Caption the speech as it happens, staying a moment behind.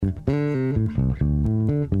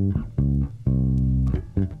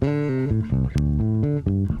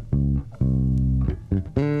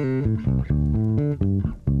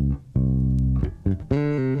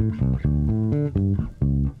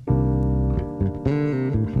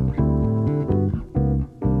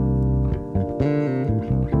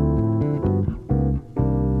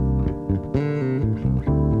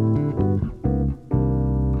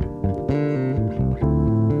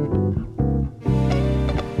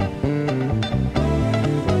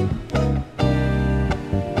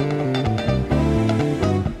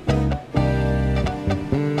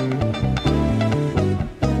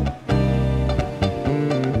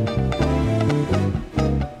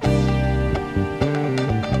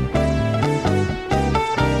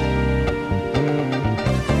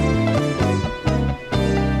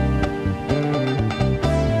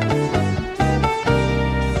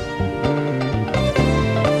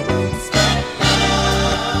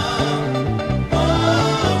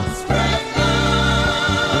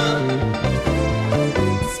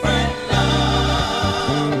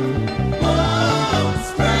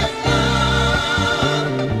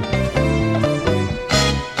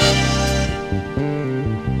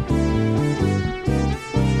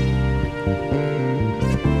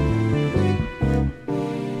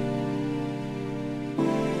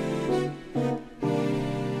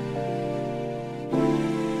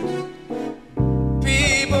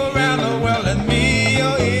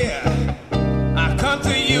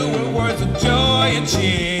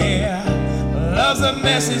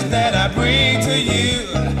message that I bring to you,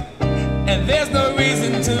 and there's no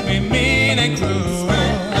reason to be mean and cruel.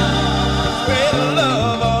 Spread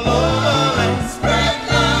love all over and spread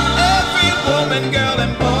love. Every woman, girl,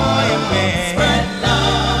 and boy and man. Spread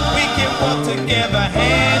love. We can walk together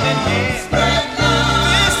hand in hand. Spread love.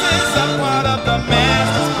 This is a part of the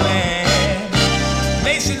master's plan.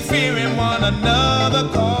 Nations fearing one another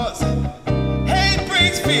cause hate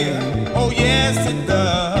brings fear. Oh yes, it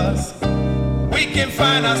does. We can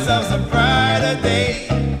find ourselves a brighter day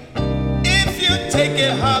if you take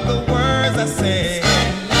it hard, the words I say.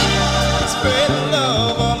 Spread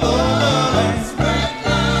love all over and spread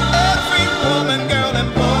love. Every woman, girl,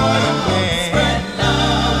 and boy and man. Spread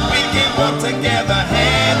love. We can work together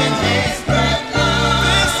hand in hand. Spread love.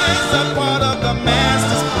 This is a part of the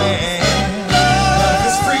master's plan. Love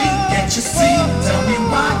is free, can't you see? Tell me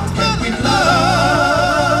why can we love?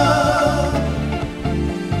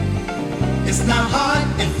 It's not hard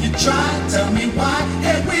if you try. Tell me why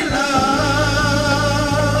can we love?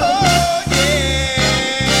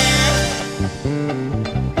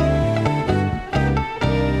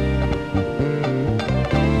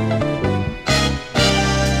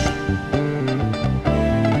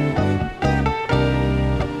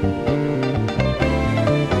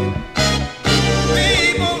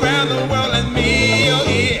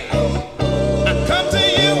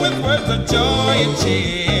 Joy and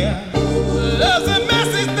cheer. Love's a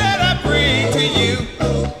message that I bring to you,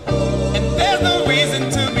 and there's no reason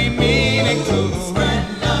to be mean and cruel. Spread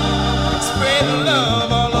love. Spread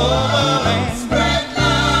love all over and spread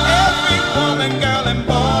love. Every woman, girl, and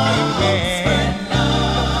boy and man. Spread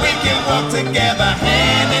love. We can walk together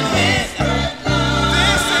hand in hand. Spread love.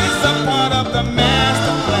 This is a part of the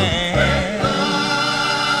master plan.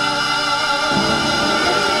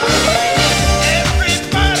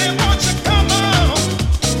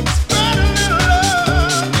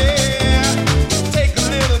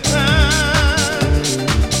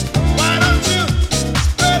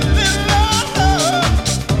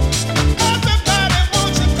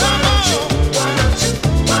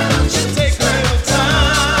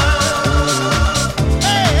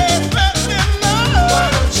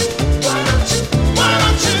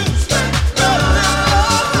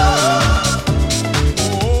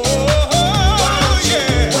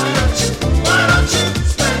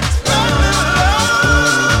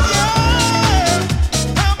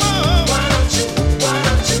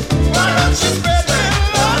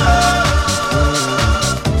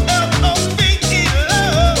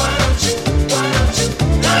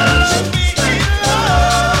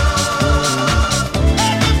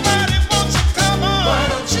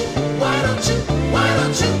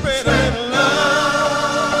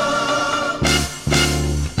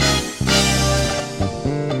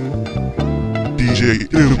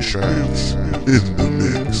 M-TRAXXX in the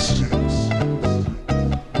mix.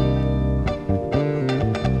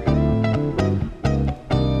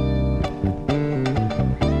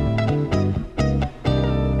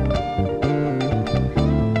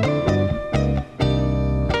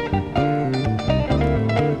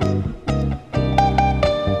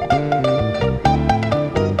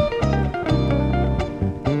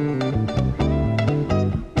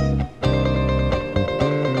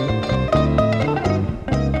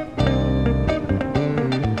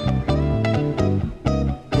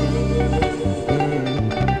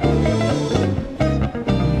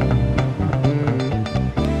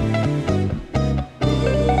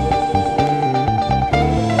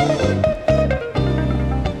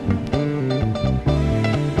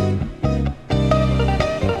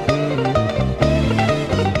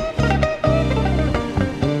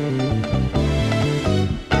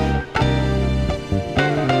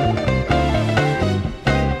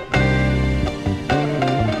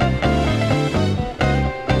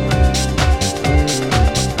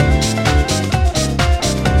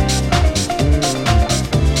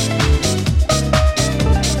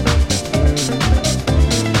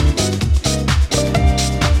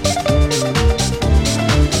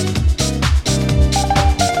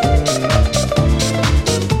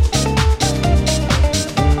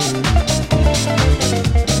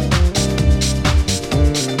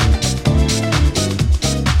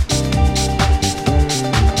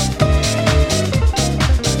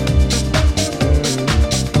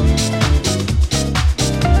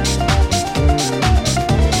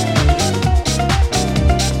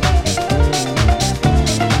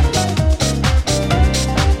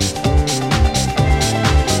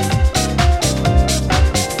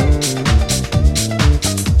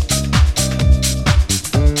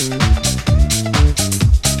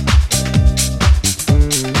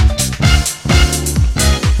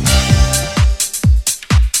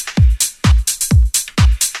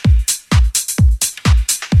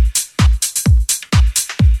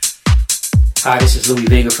 Hi, this is Louis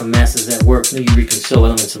Vega from Masters at Work, New Eureka Soul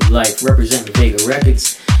Elements of Life, representing Vega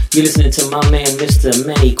Records. You're listening to my man, Mr.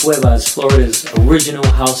 Manny Cuevas, Florida's original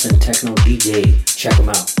house and techno DJ. Check him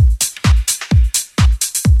out.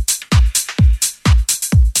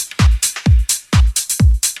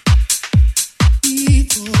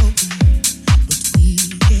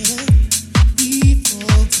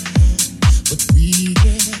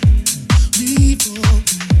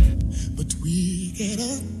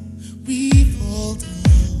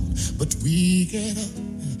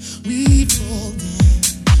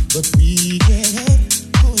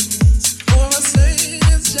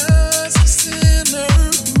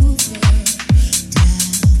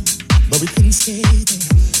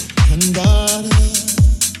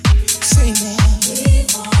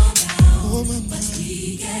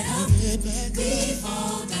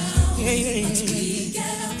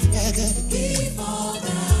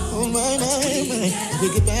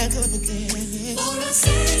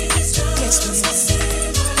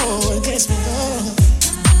 Sometimes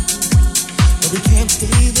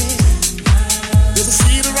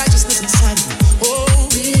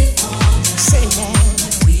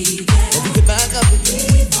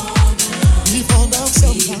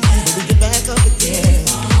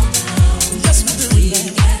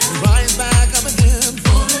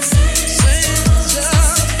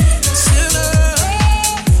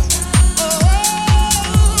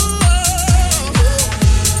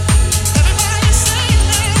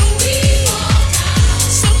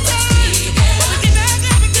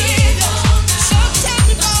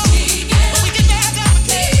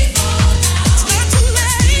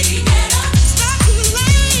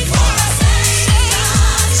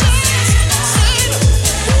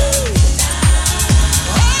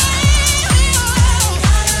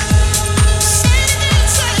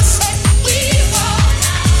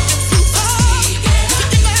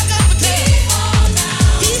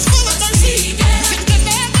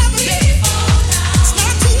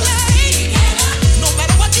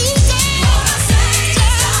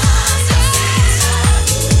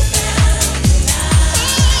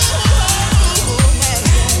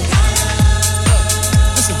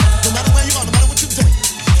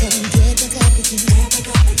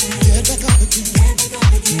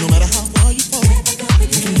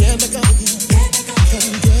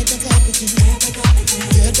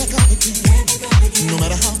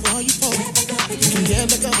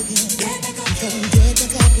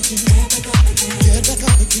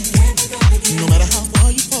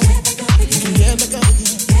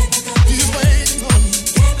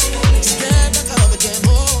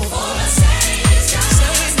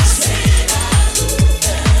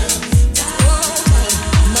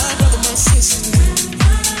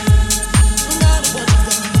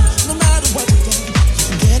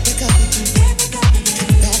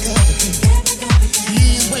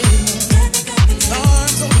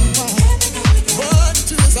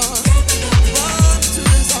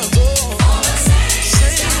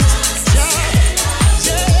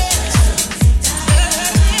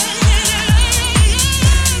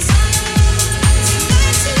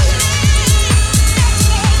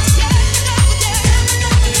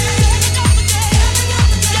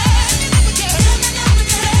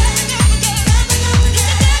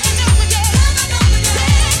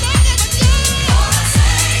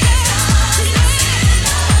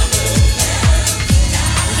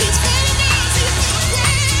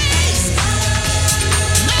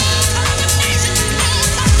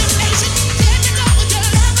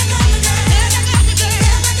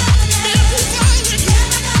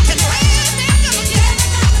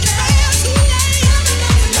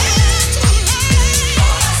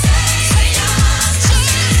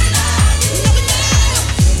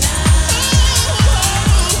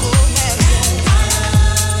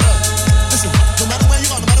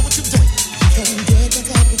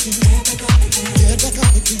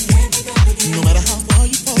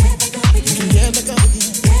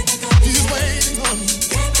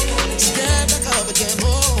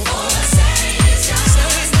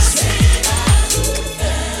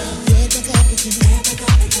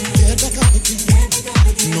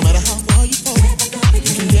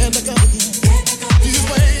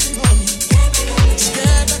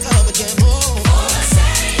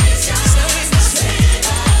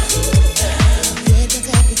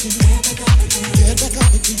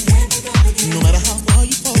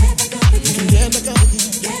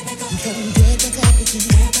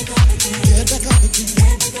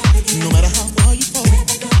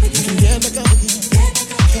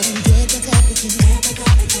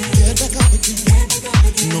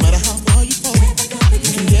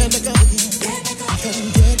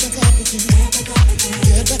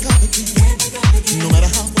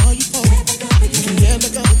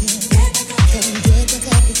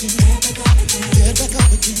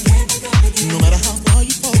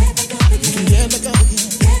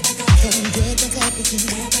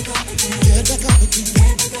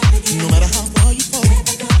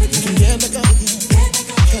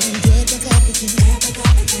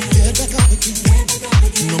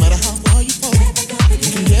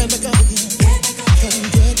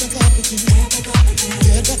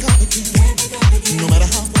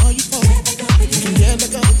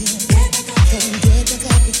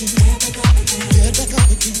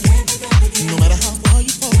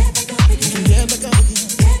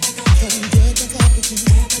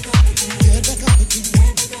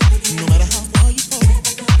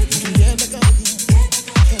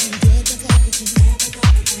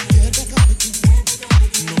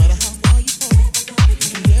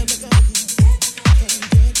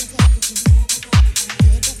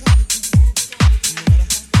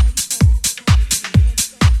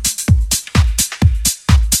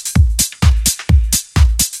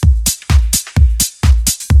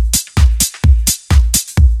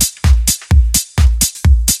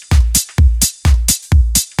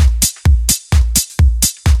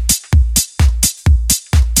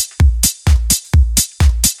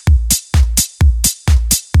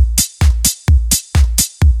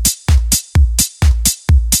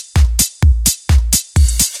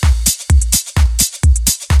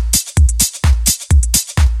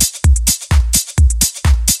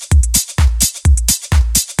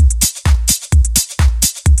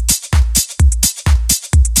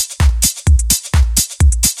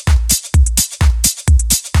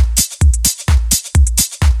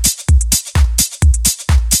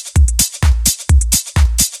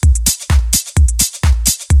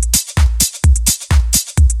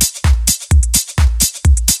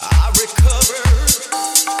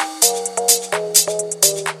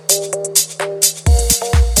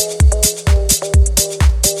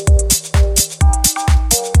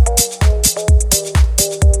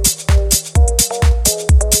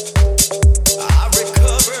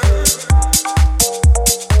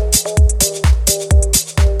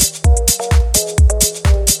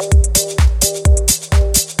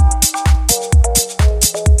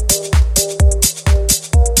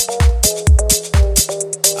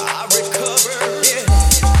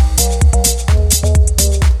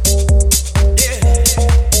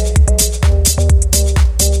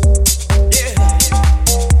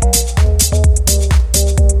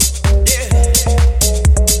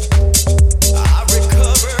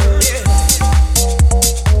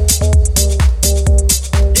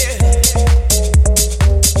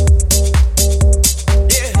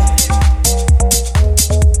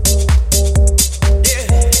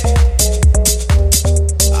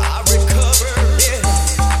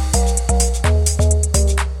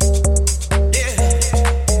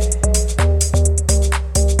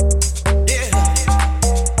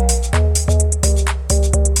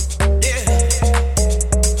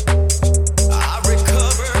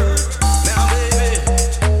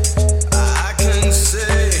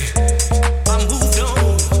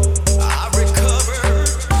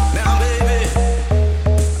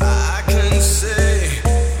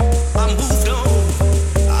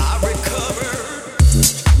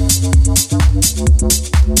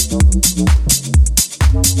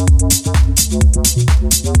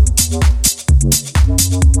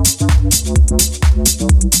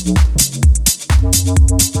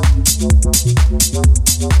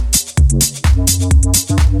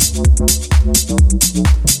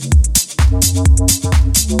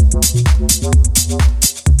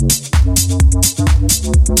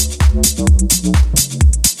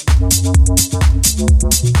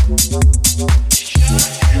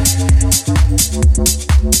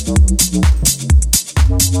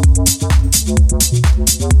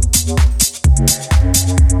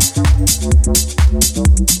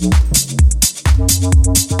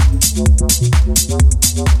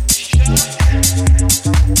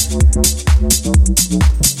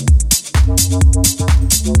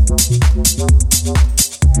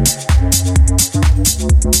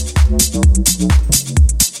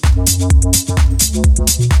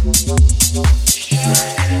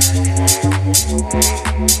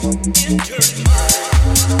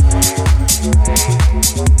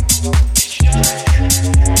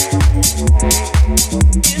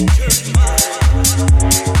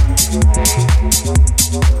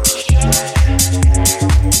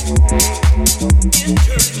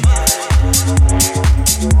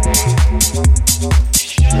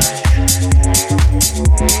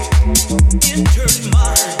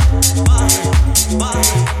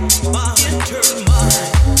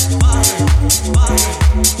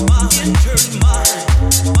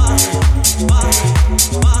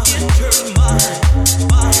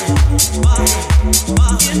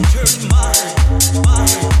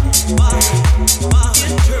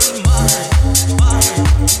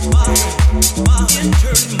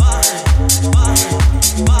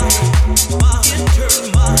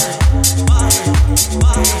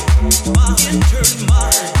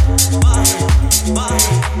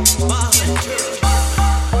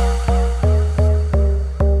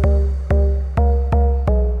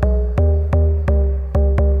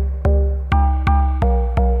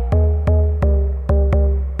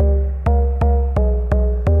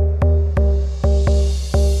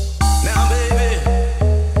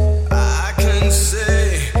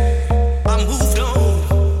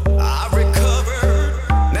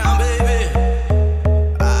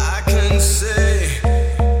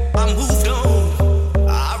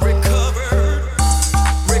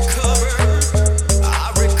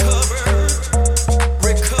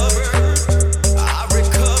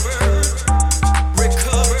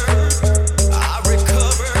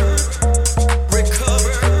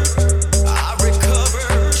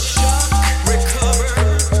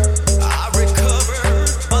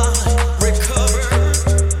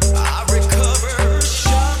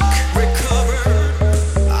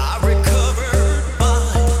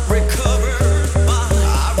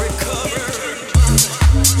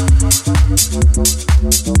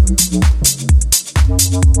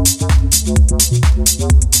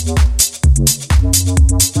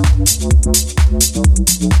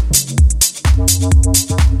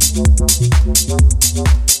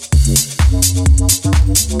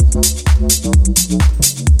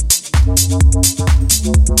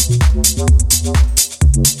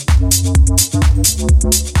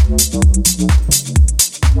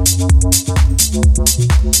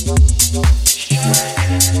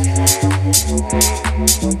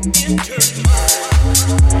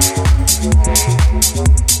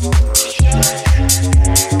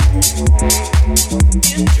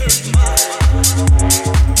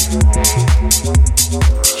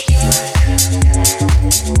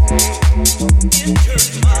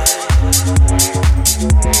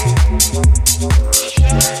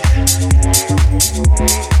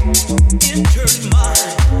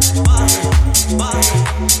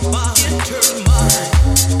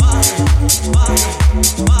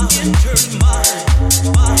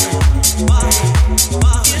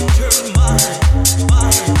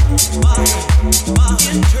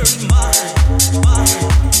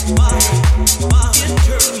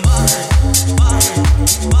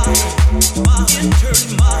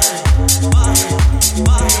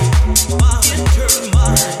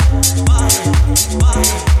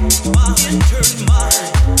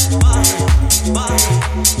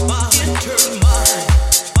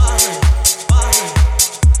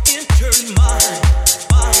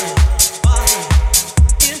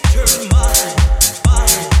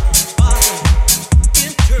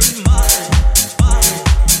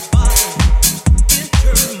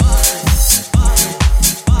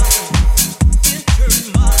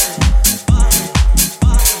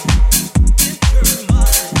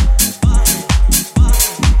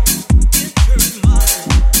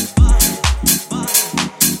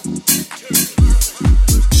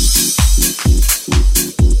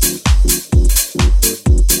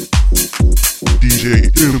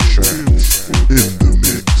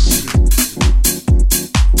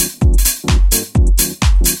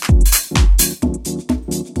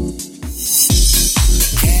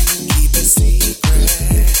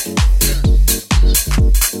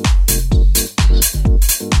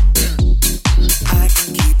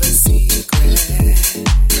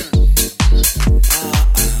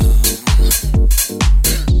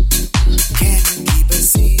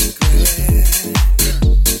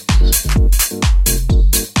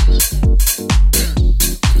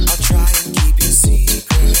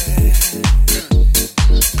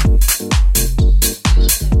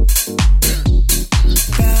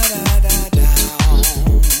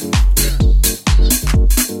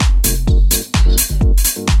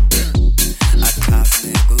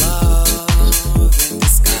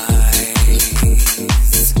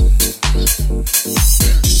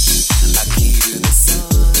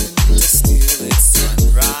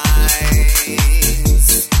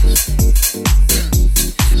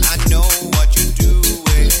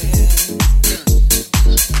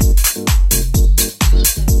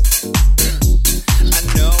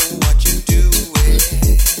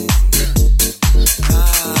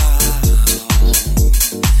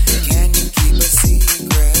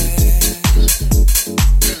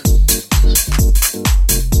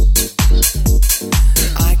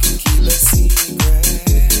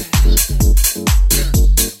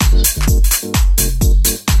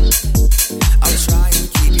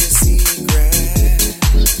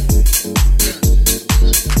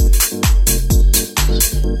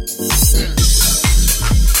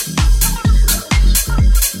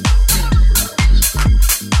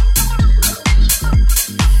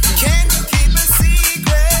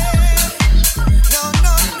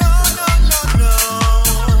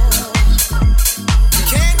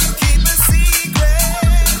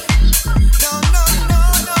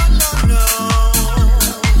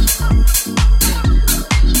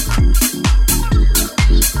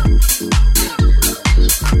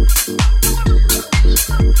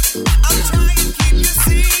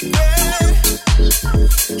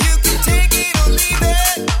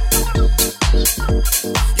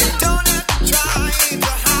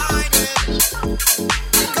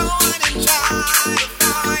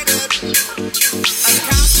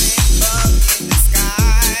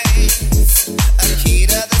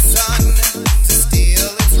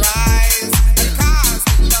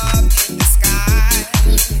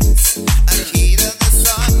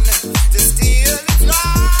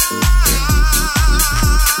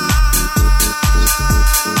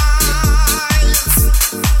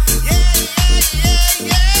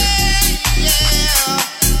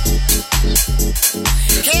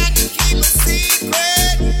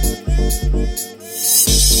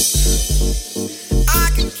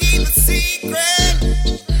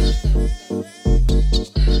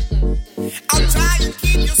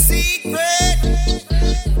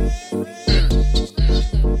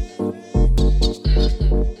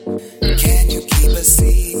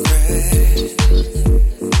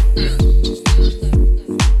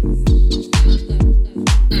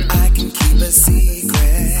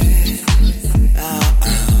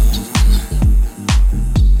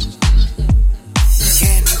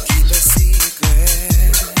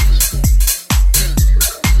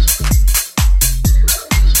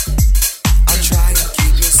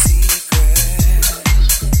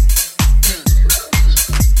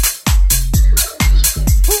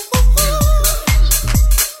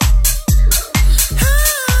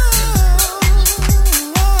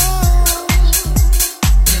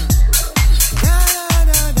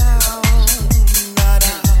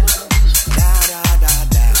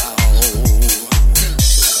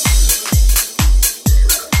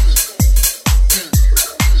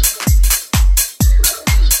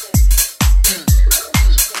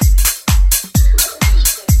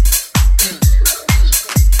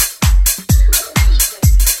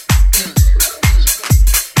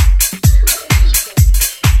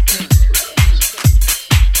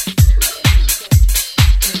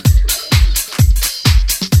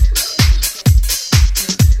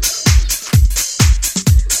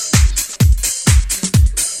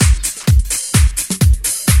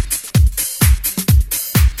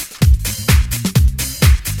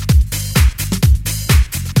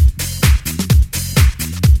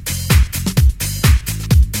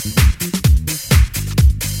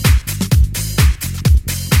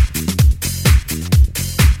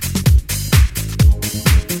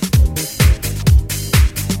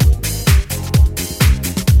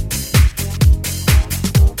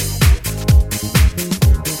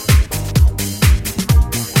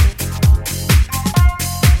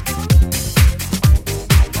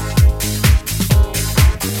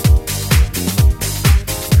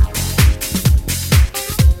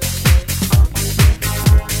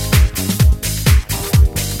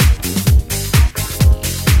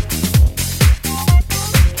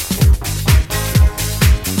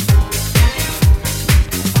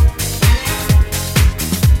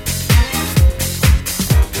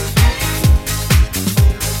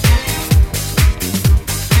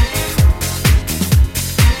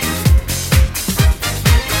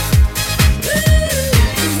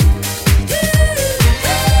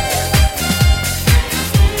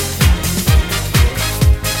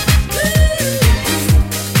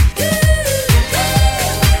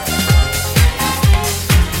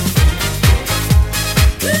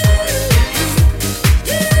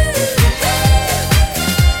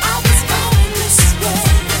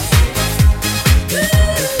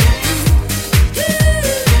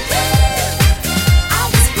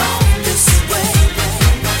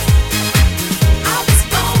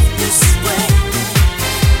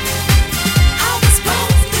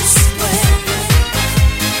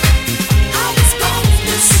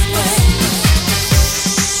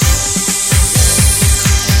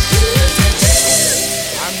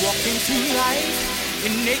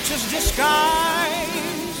nature's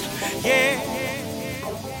disguise. Yeah,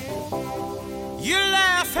 you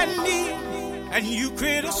laugh at me and you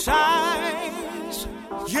criticize.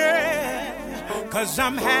 Yeah, 'cause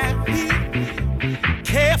I'm happy,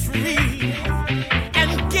 carefree,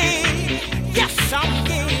 and gay. Yes, I'm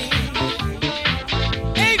gay.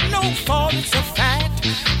 Ain't no fault, it's a fact.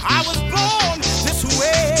 I was born this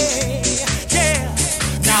way. Yeah,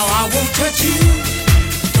 now I won't touch you.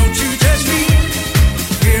 Don't you judge me.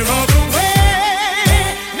 We're all the way.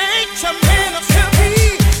 Nature made us to be.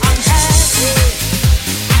 I'm happy,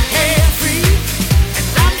 I'm carefree, and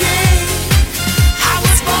I'm gay. I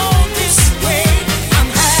was born this way. I'm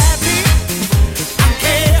happy, I'm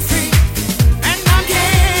carefree, and I'm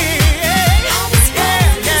gay. I was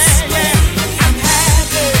born this way. I'm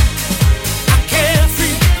happy, I'm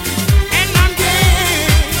carefree, and I'm gay.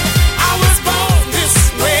 I was born this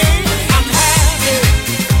way. I'm happy,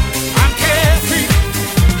 I'm carefree,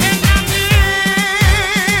 and I'm gay.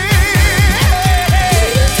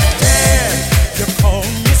 Yeah, you call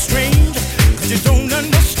me strange 'cause you don't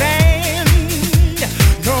understand.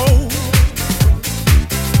 No,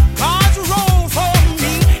 God's role for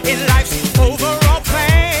me in life's overall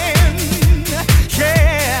plan.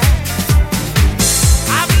 Yeah,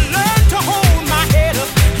 I've learned to hold my head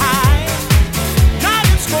up high, not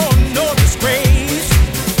in scorn nor disgrace.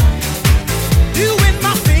 Doing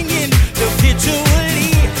my thing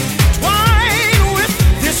individually, twine with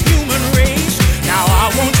this human race. Now I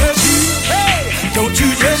won't judge you, hey, don't you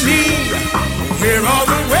judge me. We're all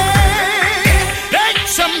the way.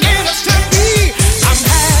 Nature made us to be. I'm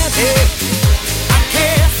happy, I'm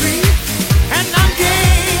carefree, and I'm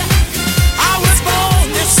gay. I was born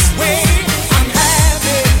this way. I'm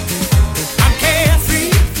happy, I'm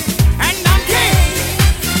carefree, and I'm gay.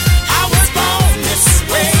 I was born this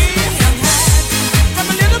way. I'm happy, from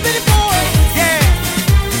a little bitty boy. Yeah,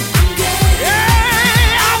 I'm gay.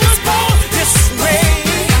 Yeah, I was born this way.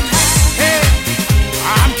 I'm happy,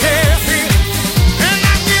 I'm carefree, and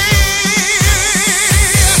I'm gay.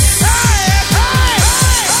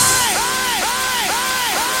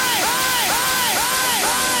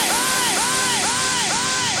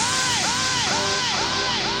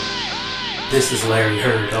 This is Larry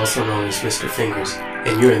Hurd, also known as Mr. Fingers,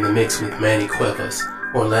 and you're in the mix with Manny Cuevas,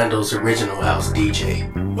 Orlando's original house DJ.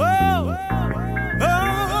 Whoa, oh,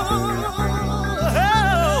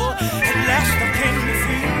 at last I can be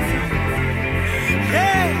free.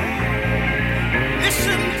 Yeah,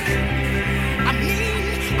 listen, I mean,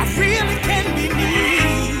 I really can be me.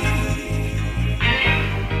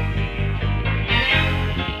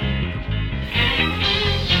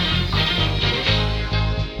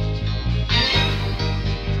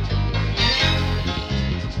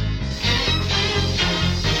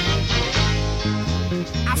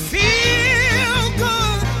 I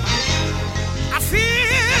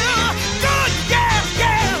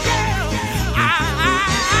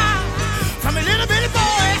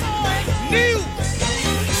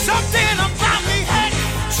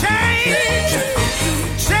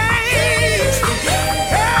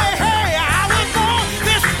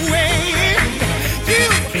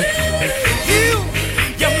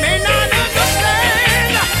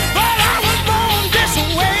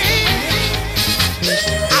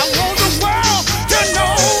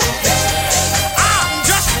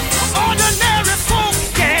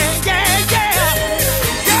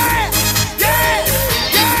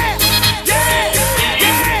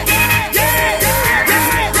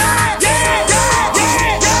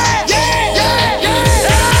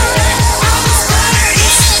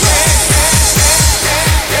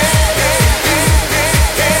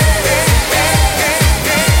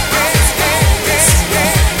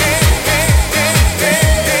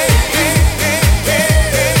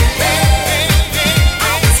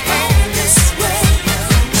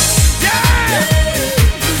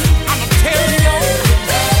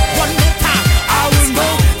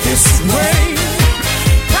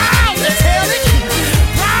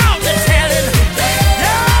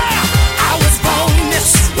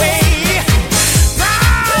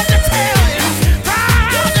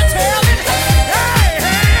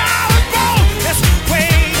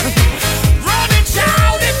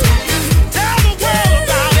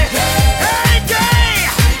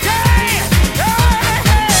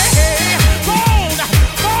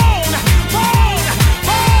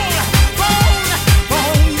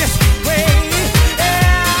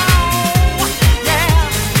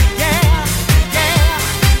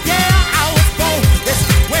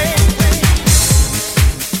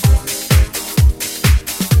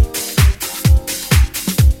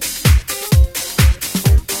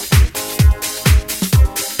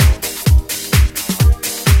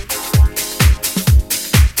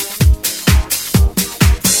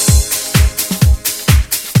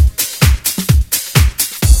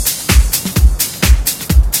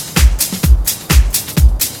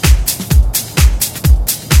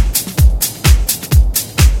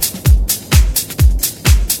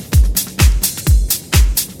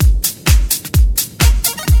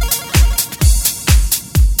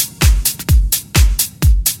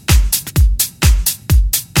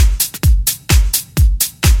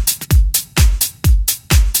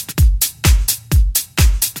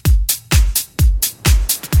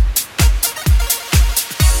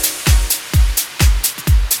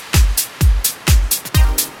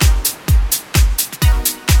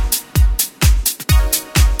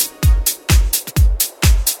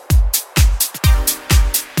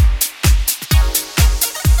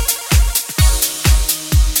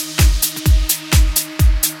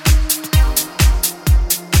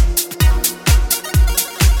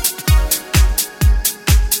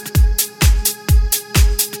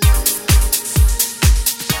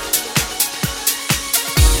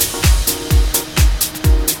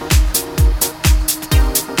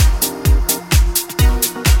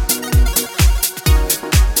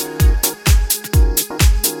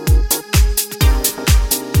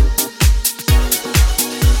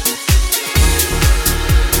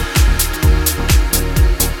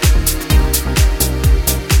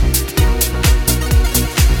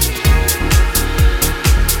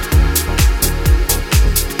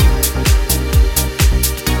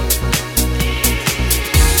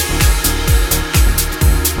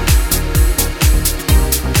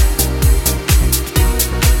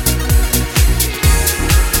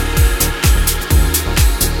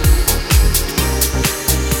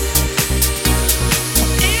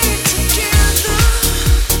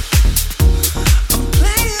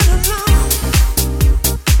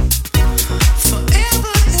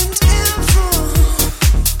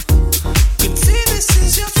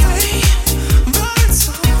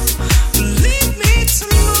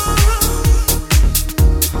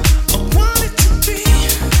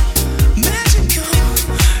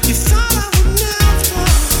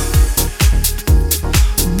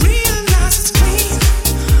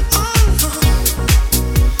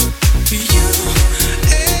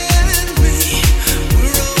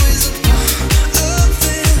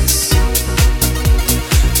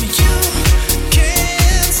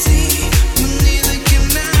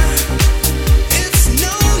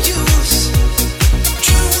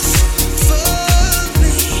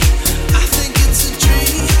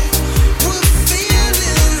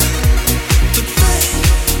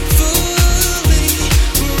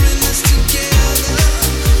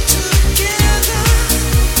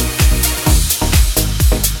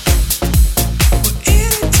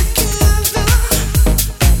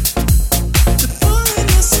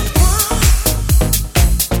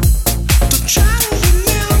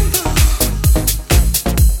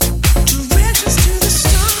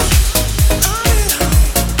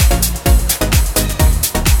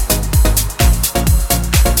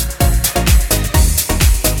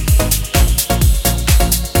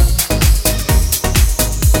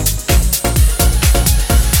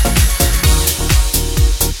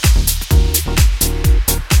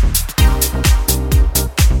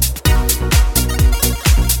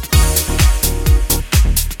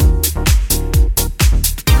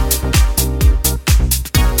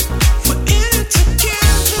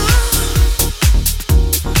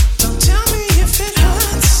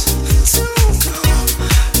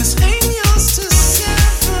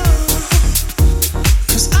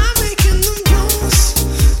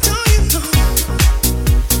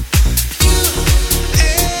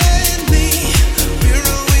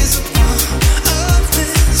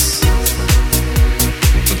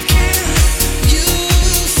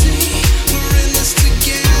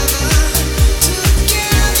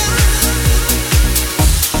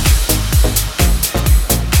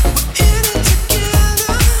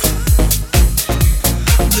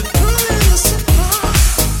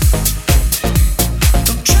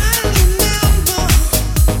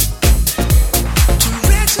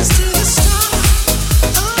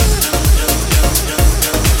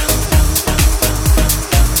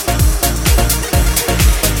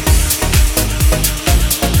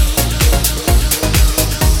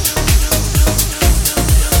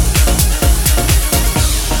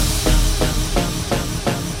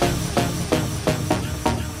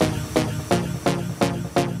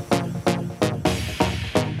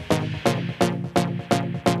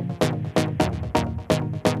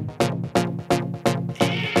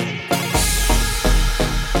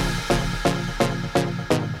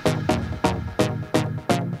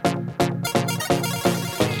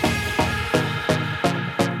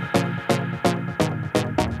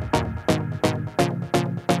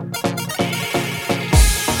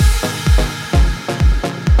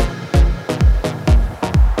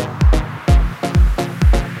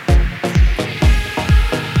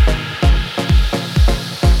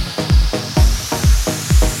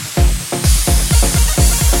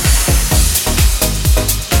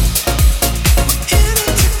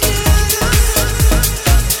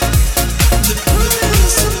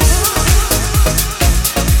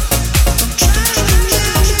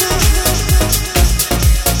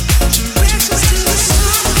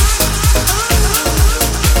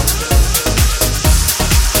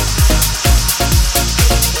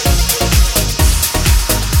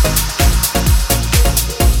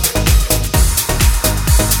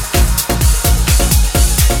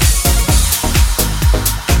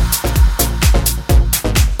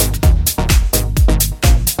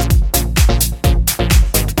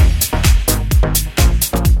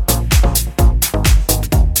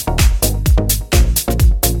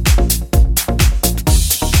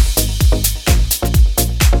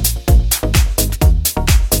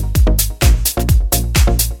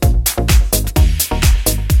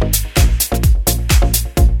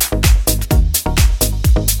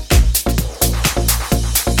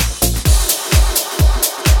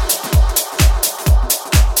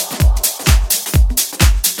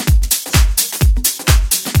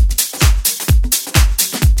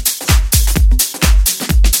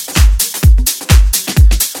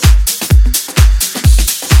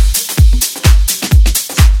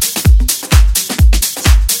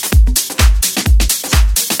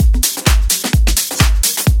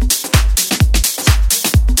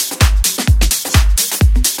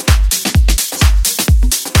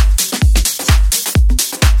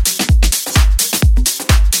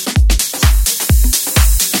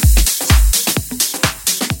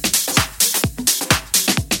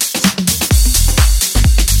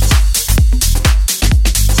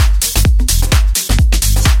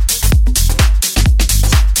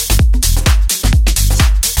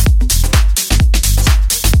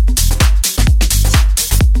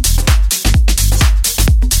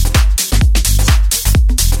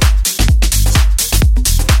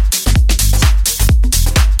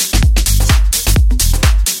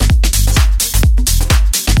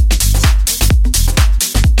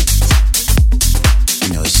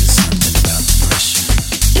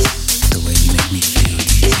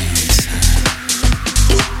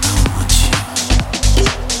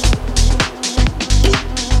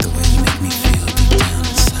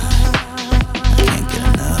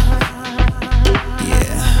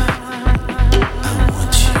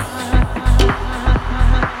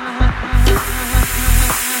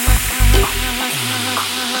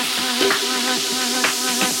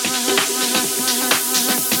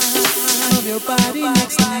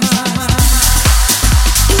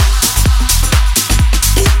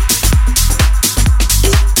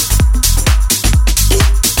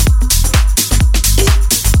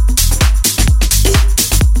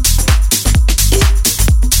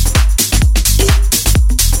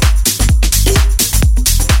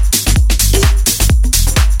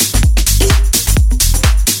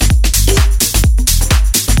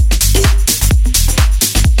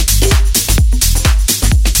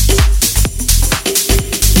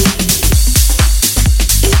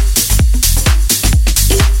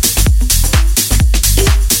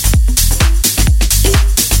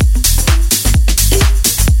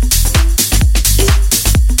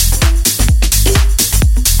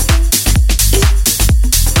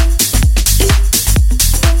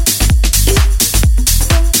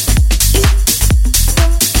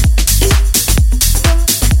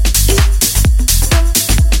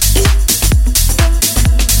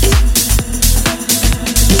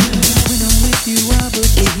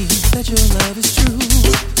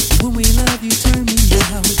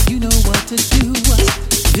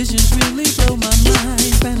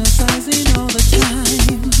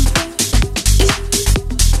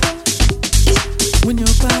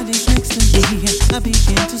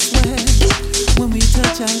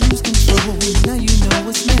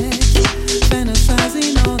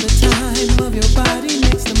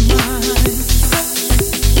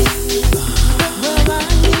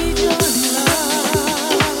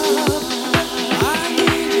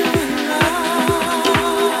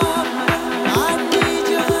I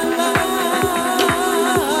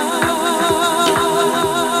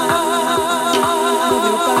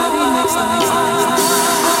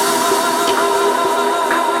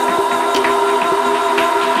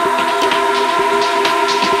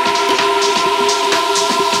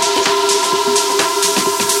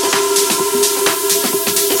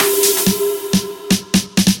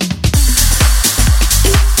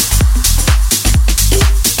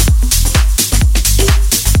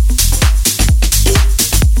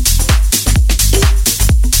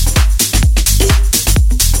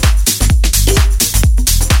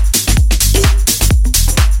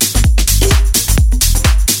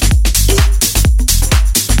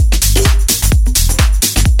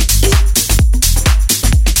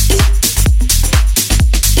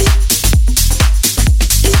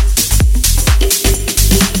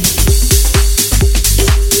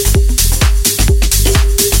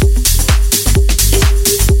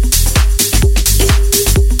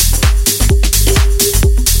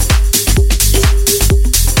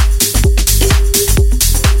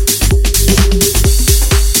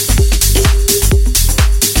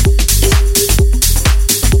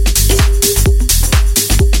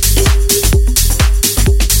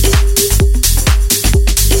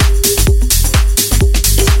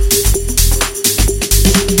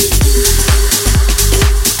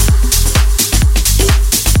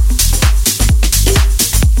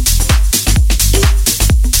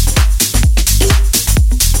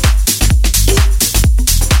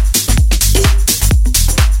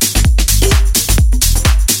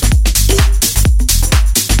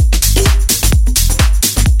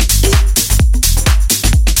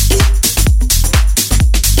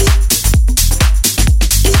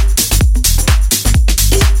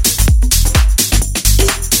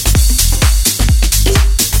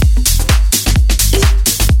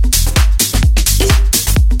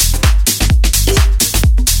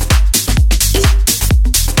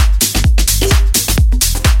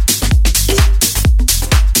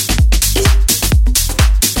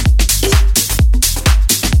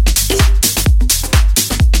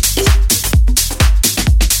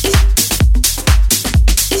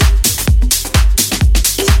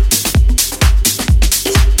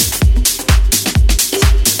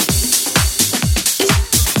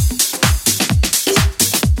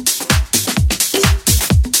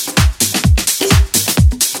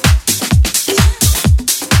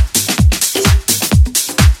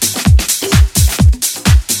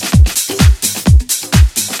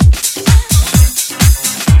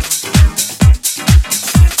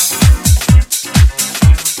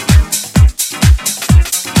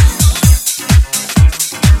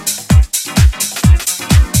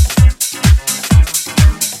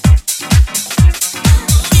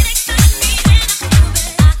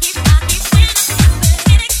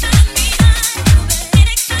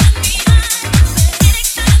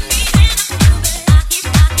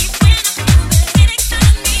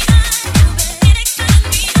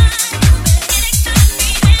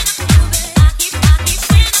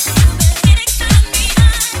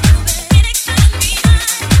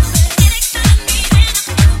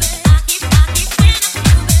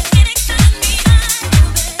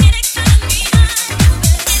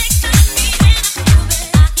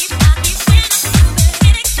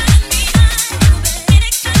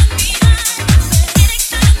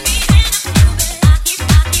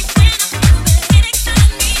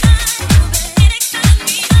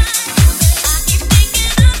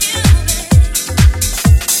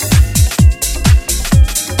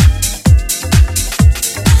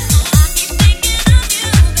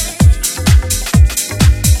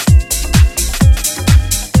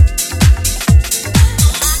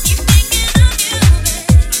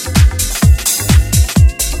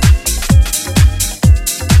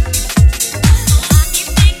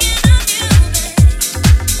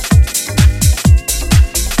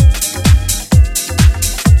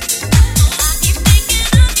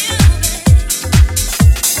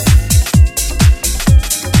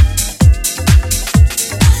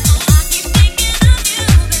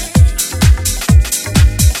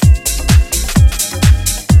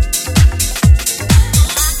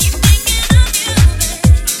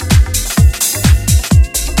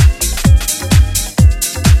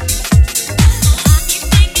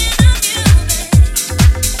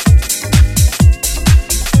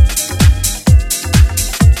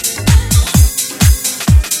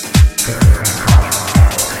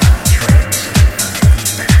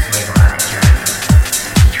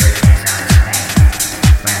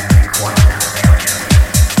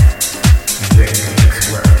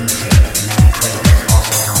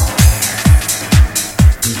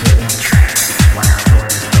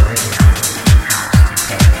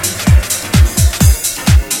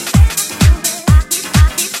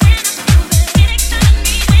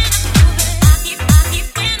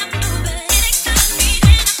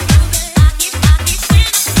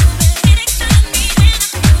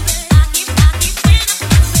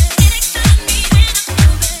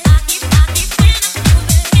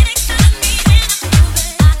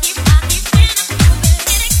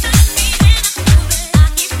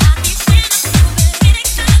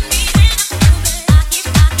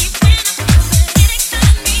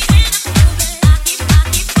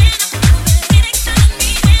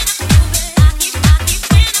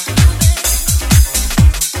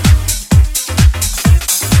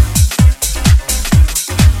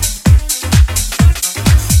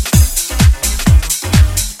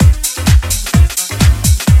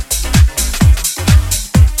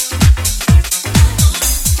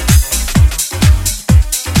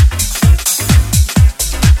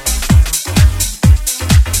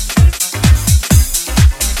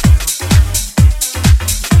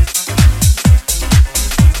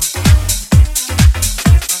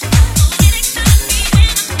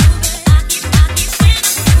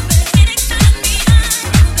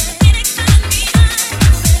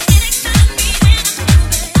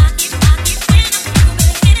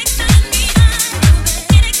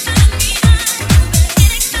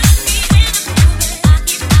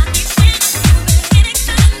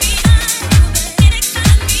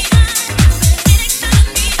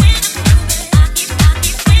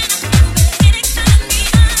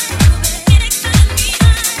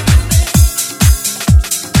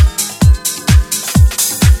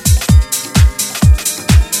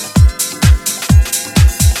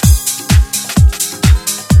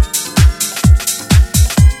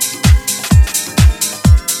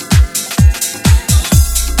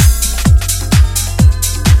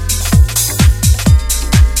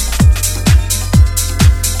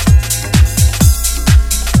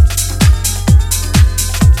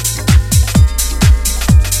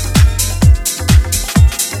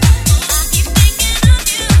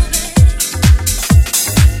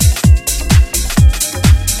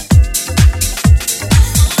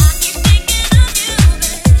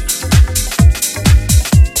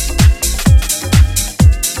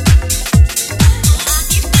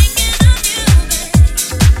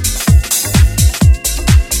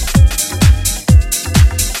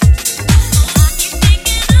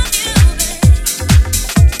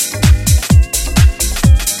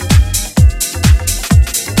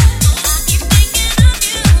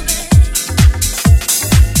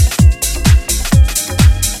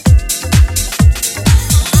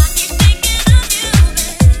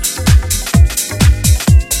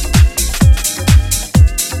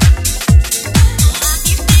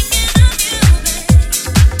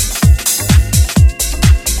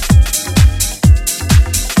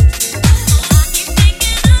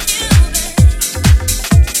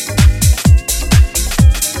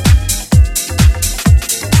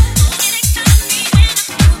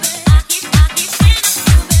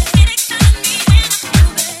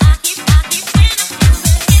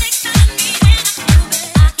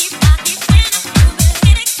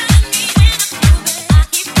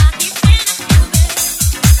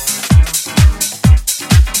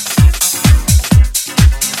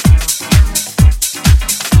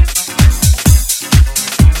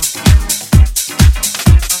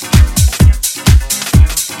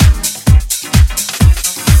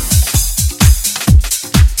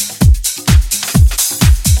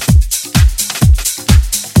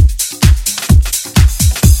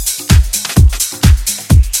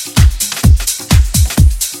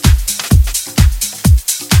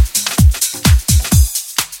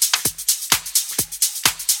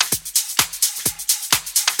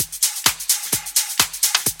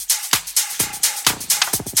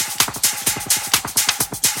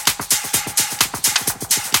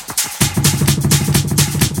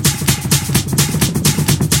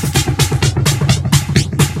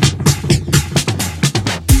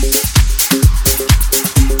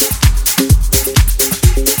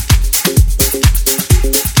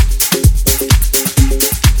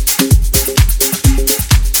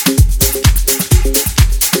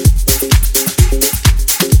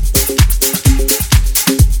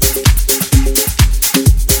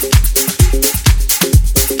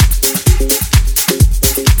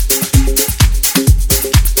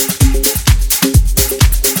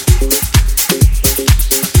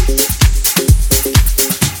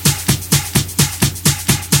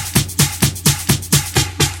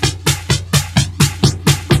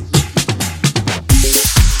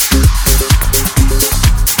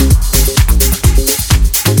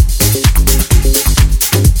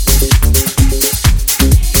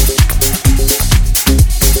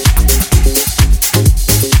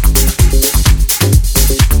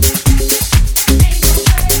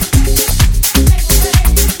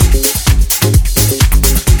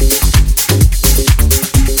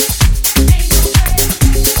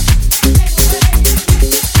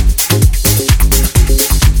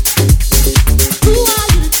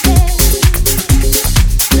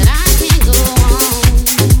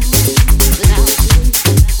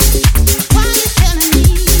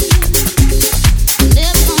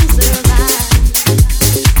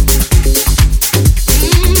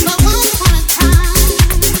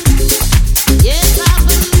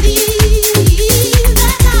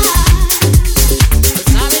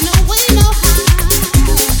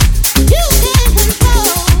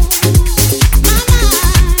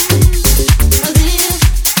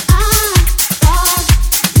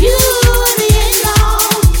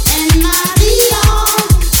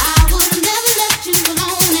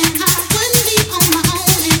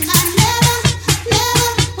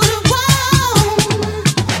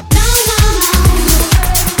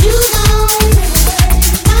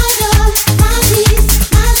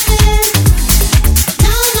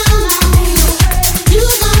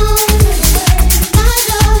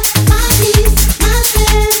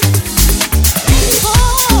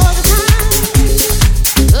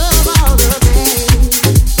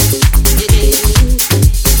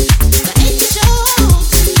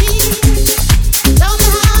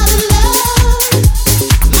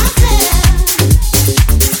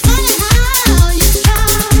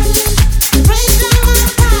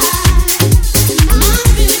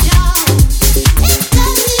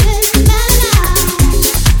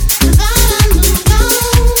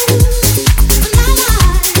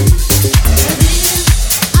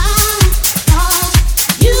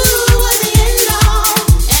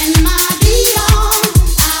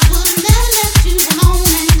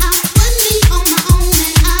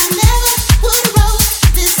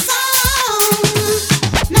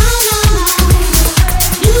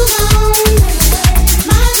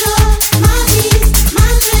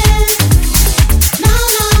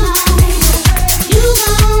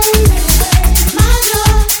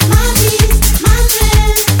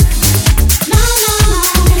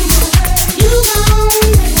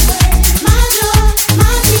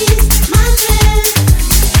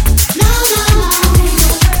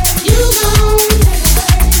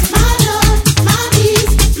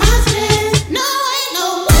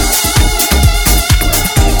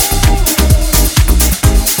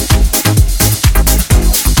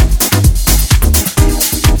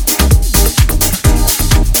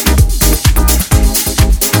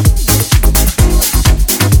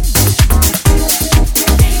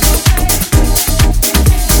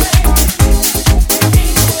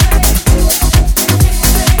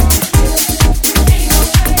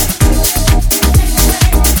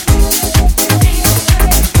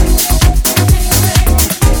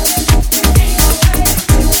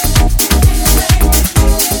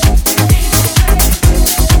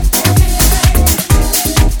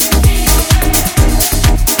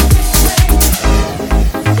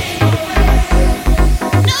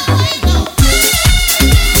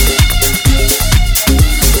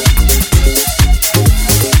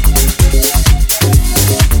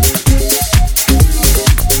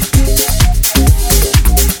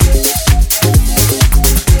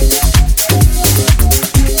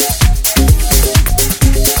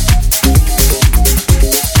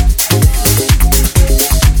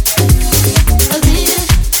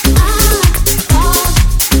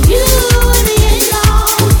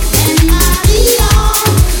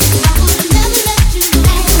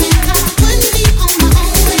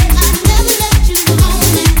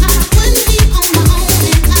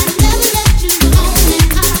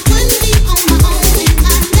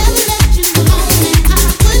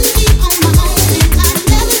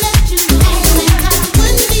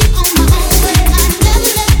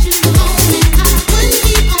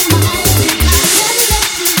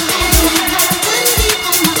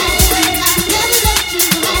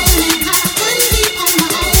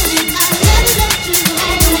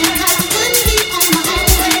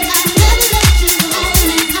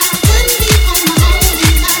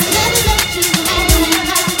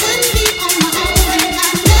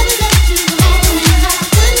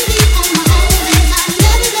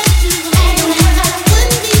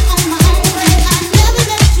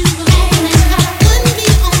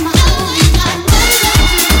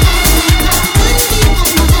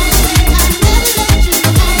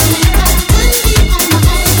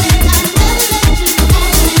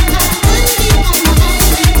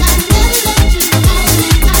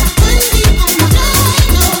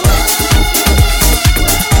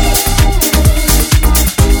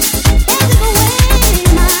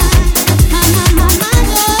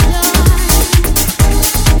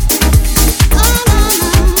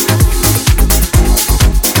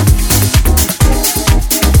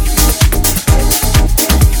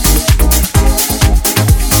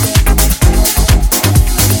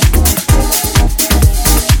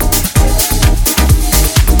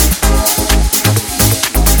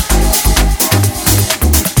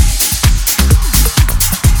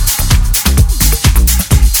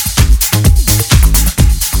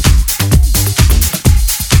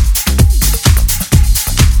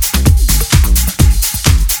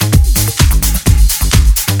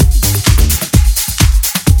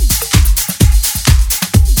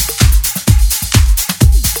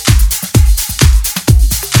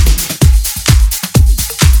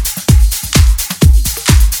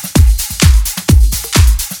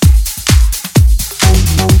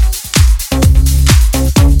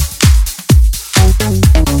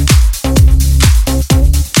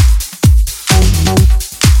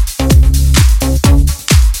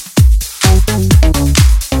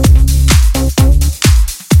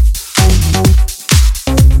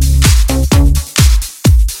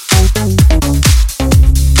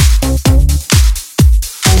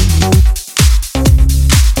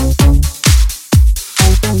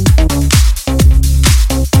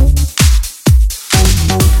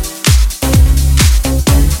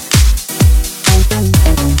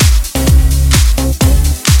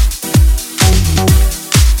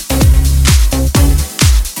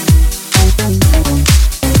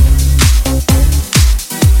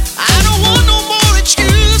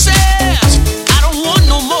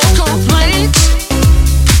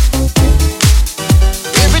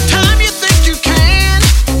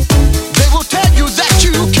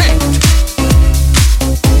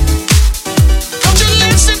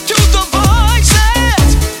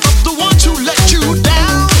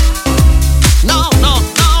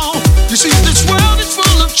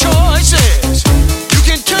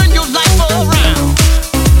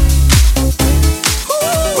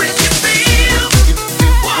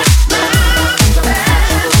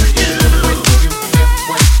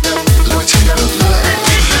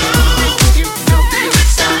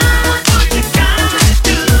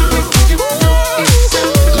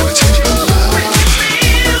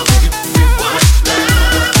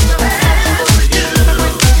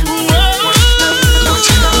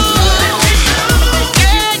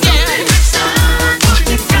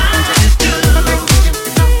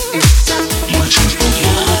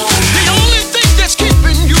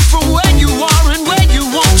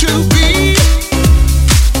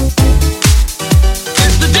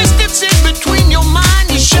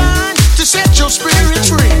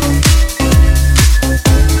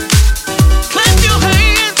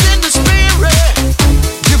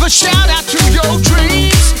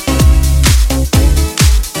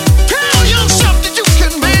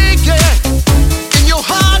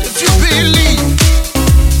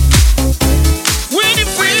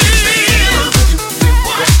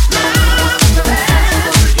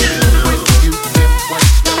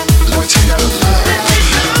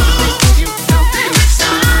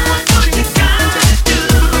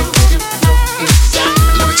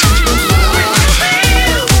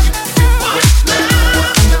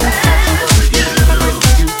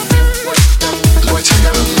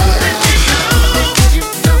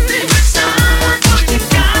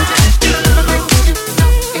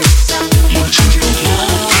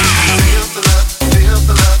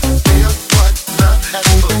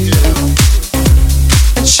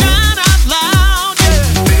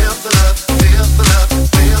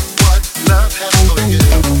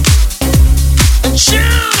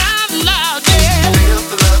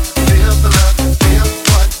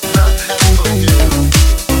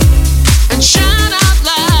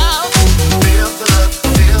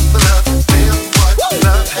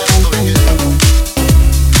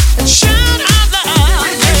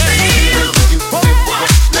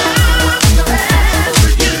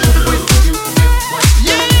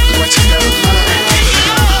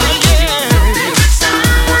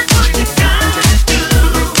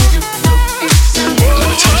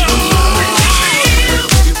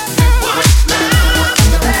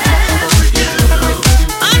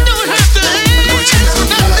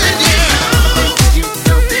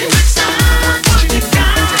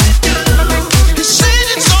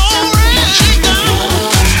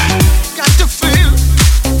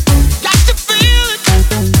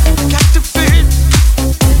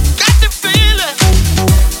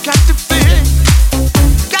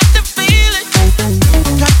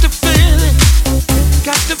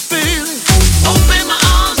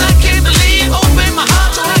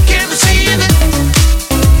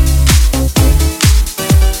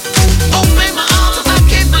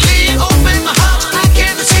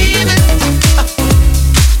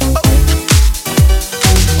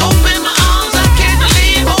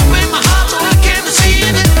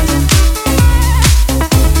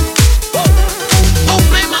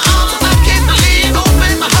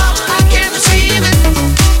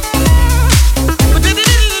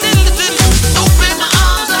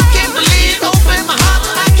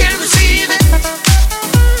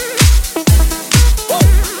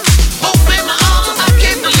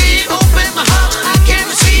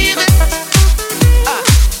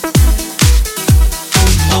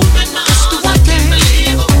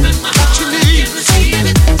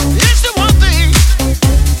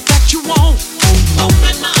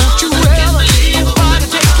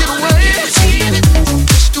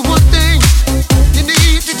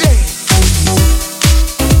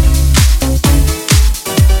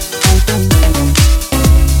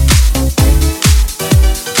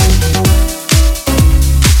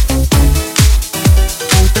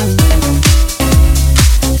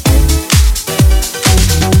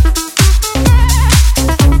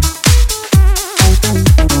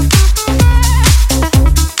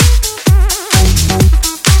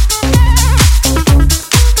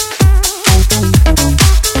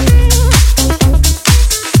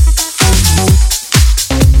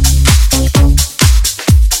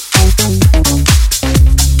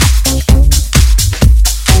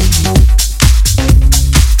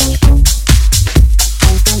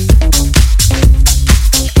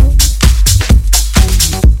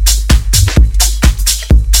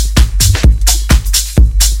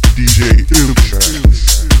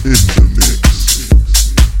M-TRAXXX in the mix.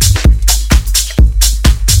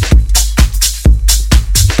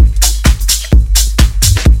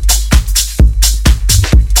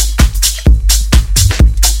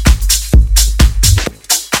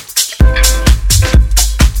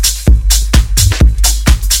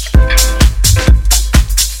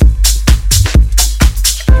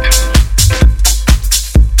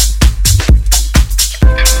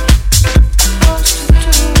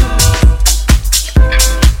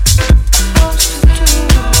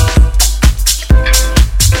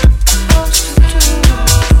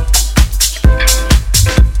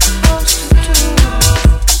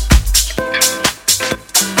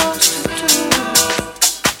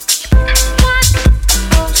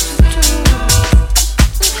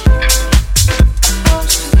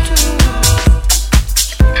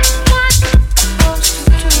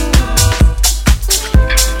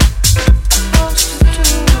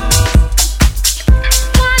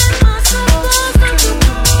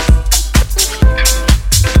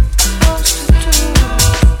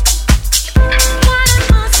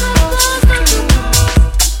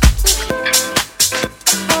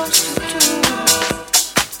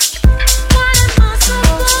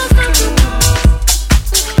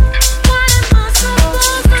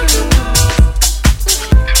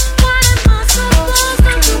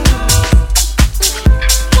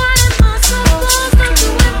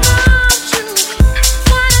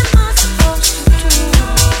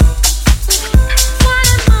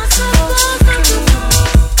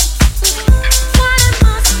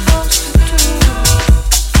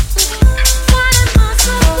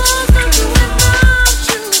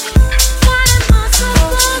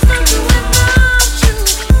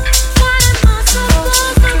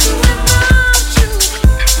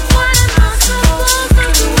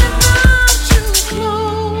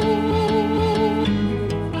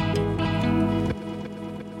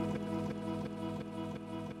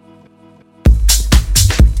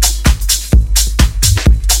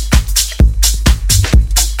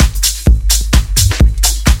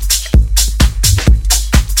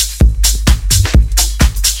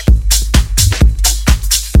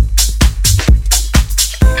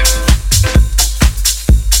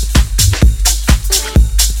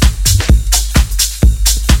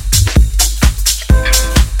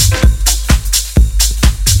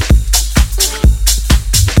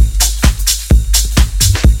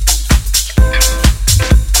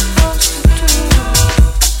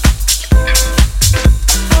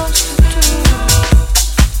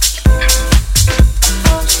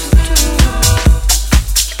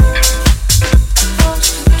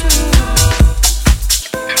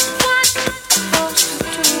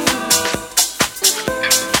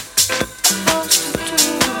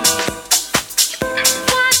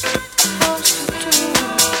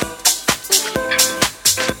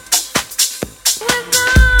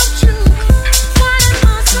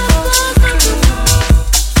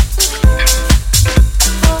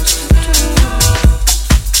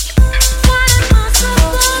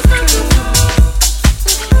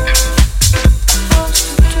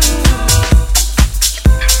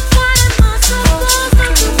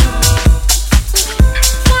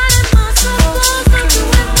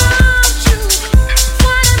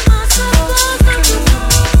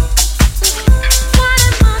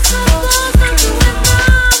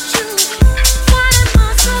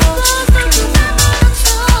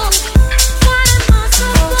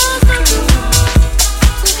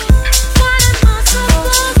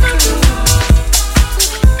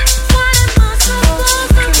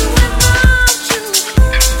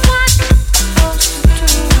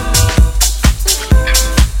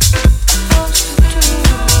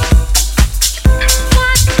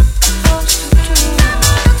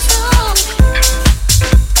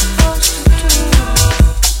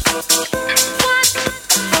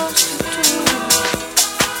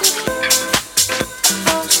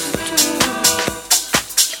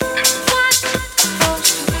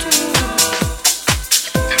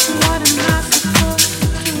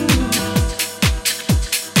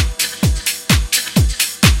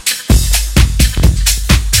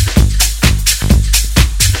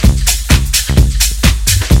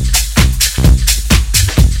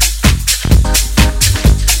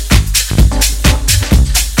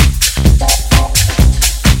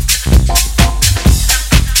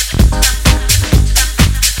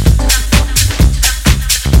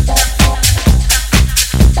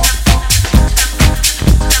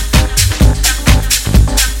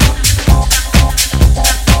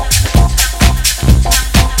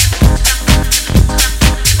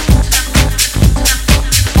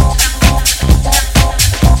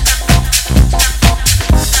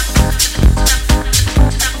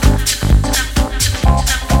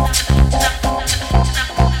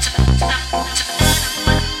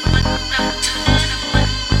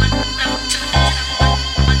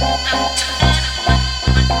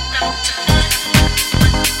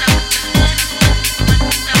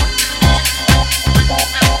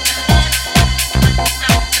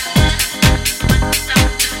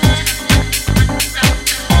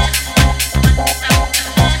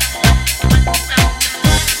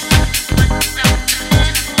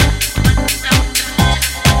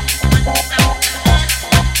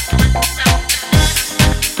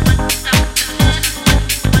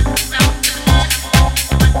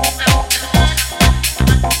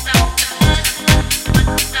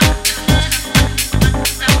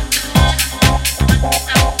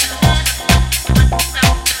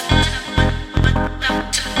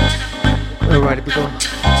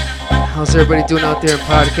 How's everybody doing out there in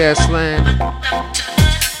podcast land?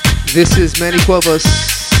 This is Manny Cuevas,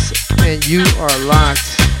 and you are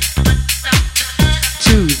locked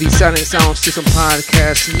to the Silent Sound System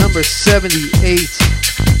podcast number 78.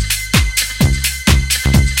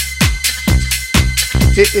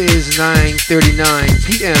 It is 9:39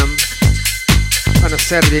 p.m. on a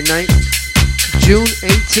Saturday night, June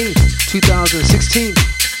 18th, 2016.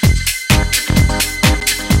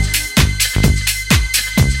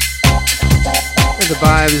 And the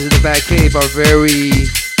vibes in the back cave are very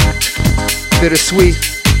bittersweet.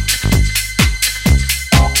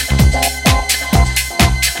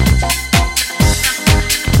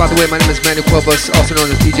 By the way, my name is Manny Cuevas, also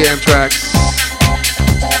known as DJ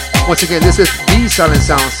M-TRAXXX. Once again, this is the Silent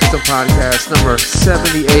Sound System podcast number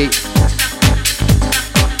 78.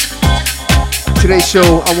 Today's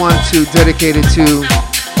show, I want to dedicate it to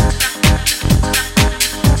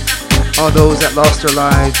all those that lost their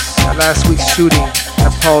lives at last week's shooting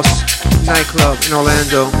at Pulse Nightclub in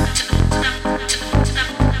Orlando.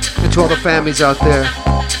 And to all the families out there,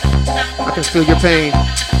 I can feel your pain.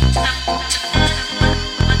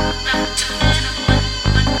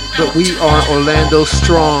 But we are Orlando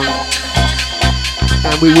strong,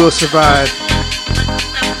 and we will survive.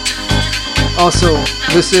 Also,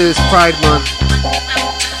 this is Pride Month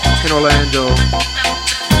in Orlando.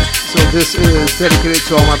 So this is dedicated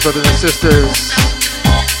to all my brothers and sisters.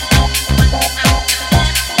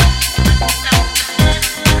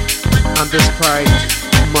 On this Pride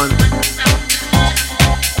Month.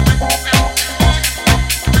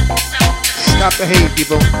 Stop the hate,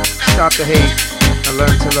 people. Stop the hate and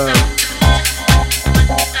learn to love.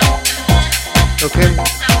 Okay?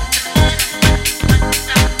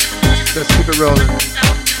 Let's keep it rolling.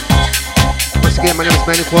 Once again, my name is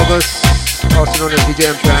Manny Cuevas, also known as DJ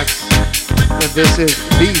M-TRAXXX, and this is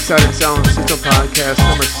the Silent Sound System podcast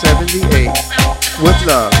number 78 with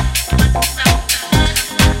love.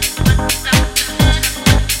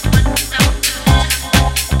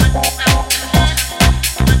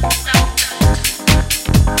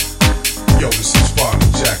 Yo, this is Father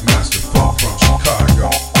Jack Master Funk from Chicago,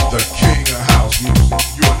 the king of house music.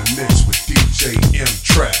 You're in the mix with DJ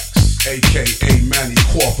M-TRAXXX, aka Manny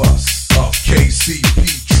Cuevas of KCP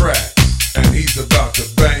Tracks. And he's about to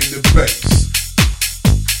bang the bass.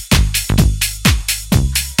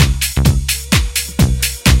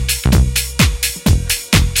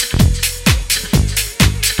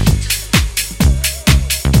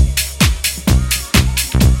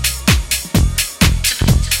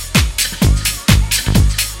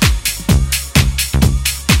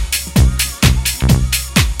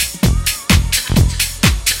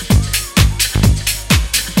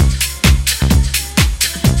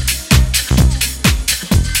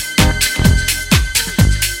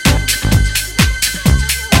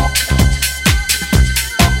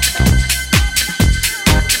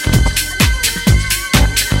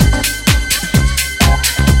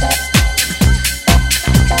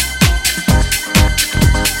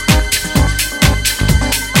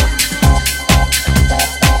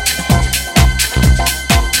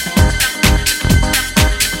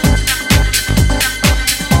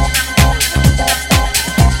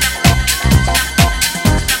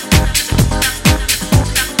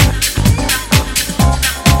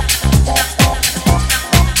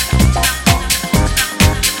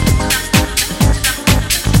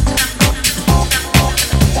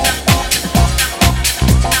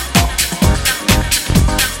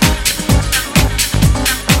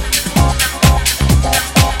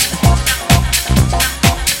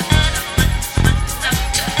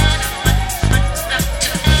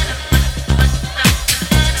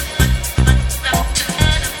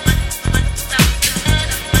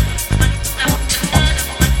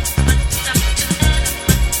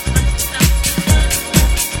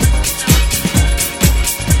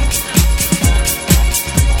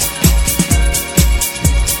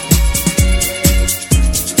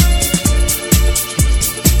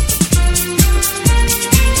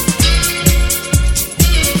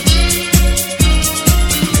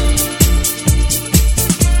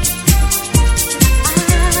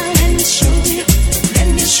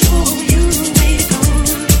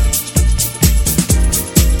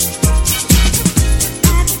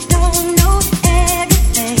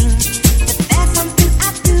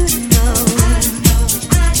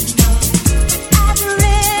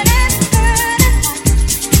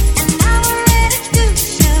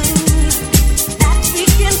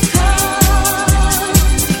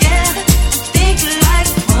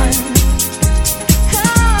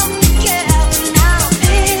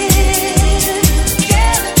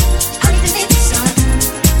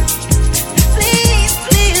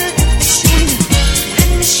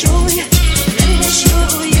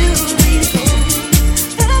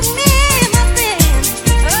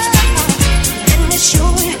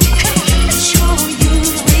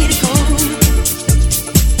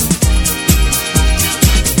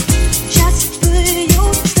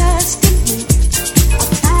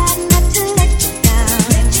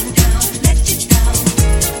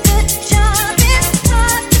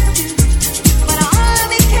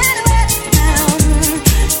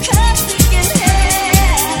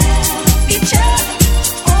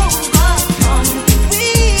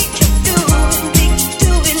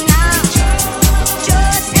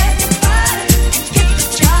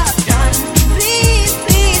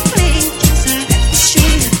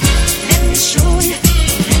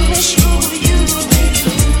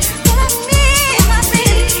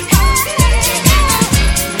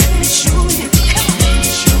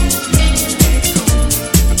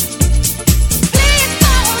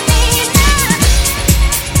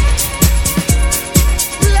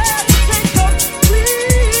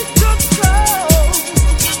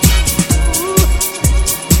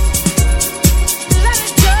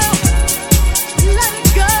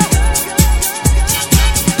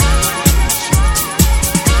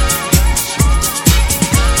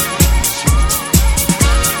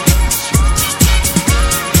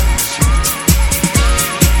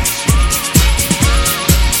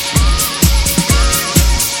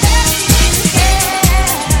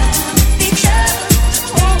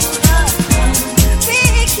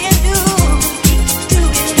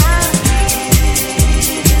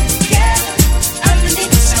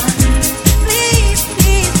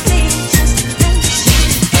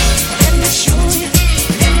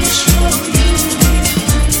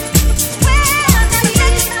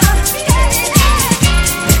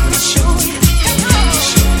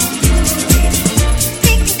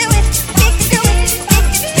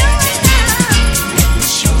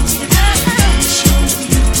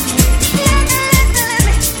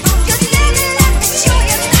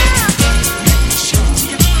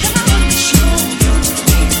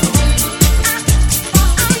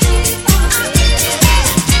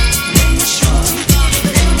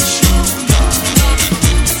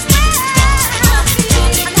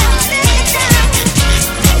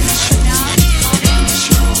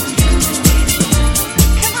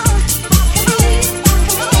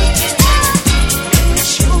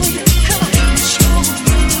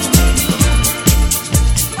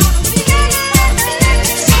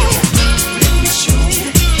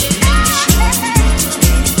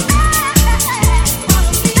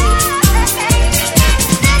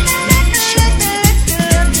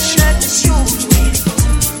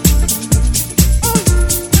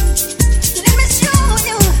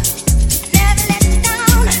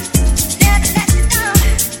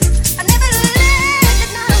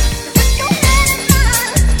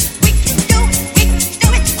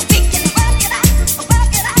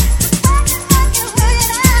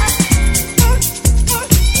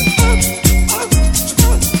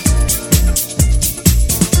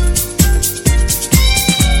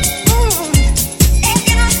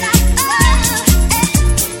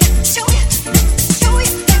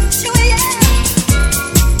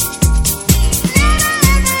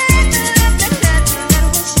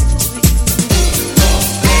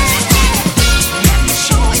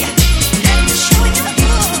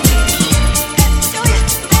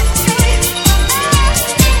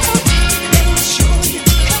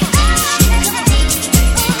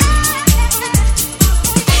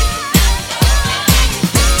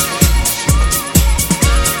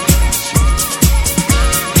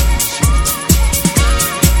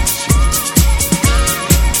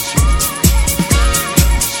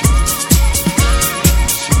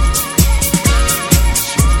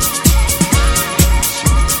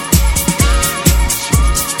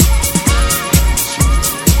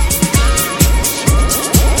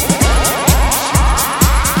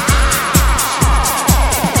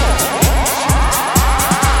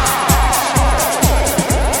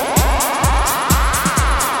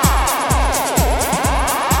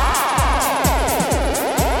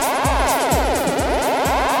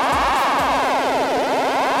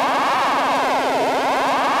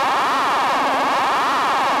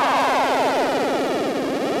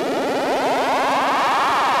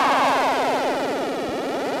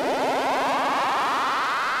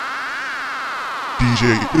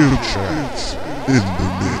 DJ M-TRAXXX in the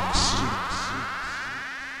mix.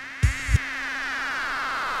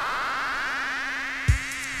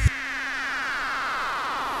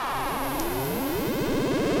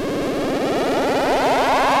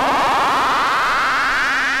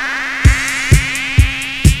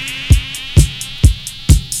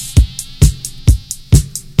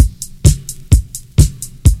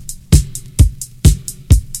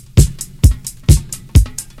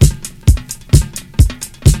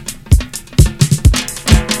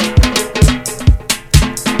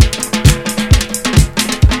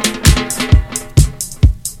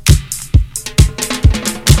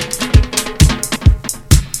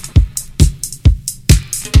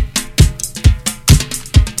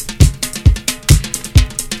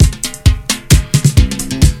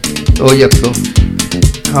 Oh, yep, so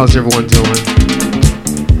how's everyone doing?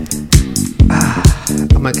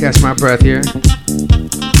 I'm gonna catch my breath here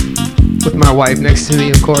with my wife next to me,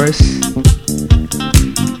 of course.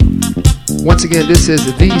 Once again, this is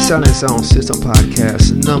the Silent Sound System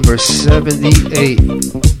podcast, number 78.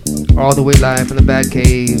 All the way live from the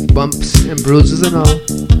Batcave, bumps and bruises and all.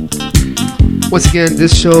 Once again,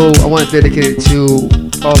 this show I want to dedicate it to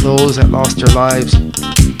all those that lost their lives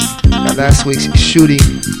at last week's shooting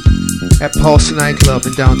at Pulse Nightclub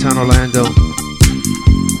in downtown Orlando.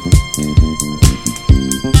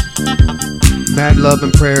 Mad love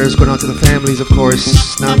and prayers going out to the families, of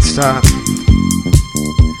course, non-stop.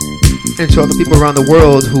 And to all the people around the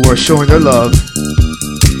world who are showing their love,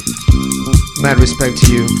 mad respect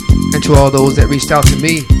to you. And to all those that reached out to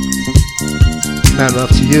me, mad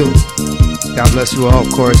love to you. God bless you all,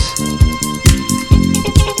 of course.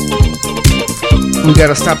 We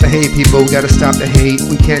gotta stop the hate, people. We gotta stop the hate.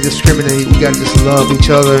 We can't discriminate. We gotta just love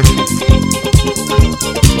each other.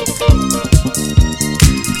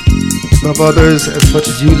 Love others as much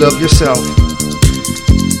as you love yourself.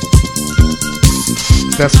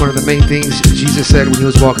 That's one of the main things Jesus said when he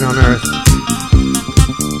was walking on earth.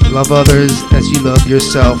 Love others as you love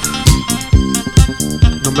yourself.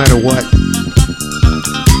 No matter what.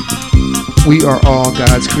 We are all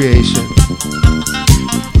God's creation.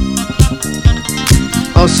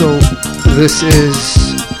 Also, I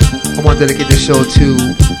want to dedicate this show to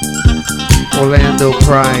Orlando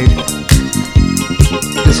Pride.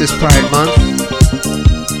 This is Pride Month,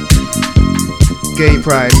 Gay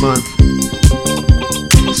Pride Month.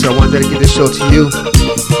 So I want to dedicate this show to you.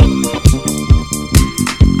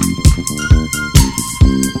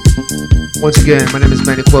 Once again, my name is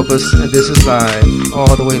Manny Cuevas, and this is live,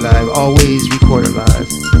 all the way live, always recorded live.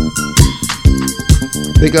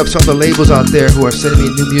 Big ups to all the labels out there who are sending me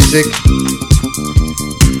new music.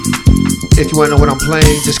 If you want to know what I'm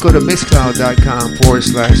playing, just go to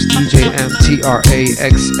mixcloud.com/DJ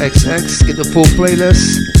M-TRAXXX. Get the full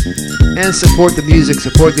playlist and support the music,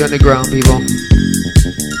 support the underground, people.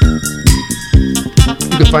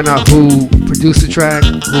 You can find out who produced the track,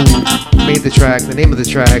 who made the track, the name of the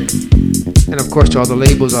track, and of course to all the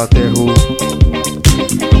labels out there who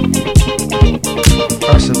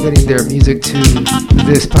are submitting their music to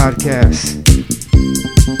this podcast.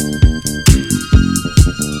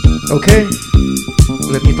 Okay,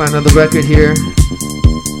 let me find another record here.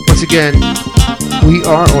 Once again, we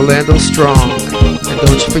are Orlando Strong, and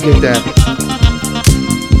don't you forget that.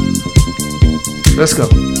 Let's go.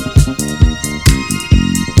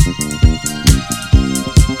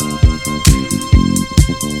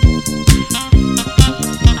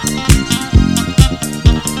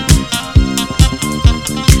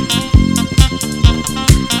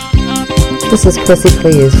 This is Chrissy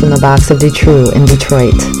Please from the Box of Detroit in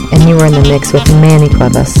Detroit, and you are in the mix with Manny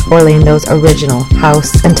Cuevas, Orlando's original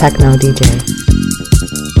house and techno DJ.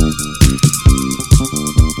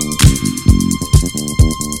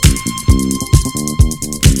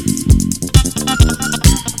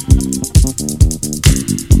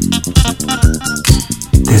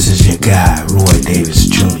 This is your guy, Roy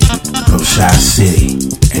Davis Jr. from Chi City,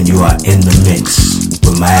 and you are in the mix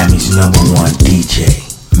with Miami's #1 DJ,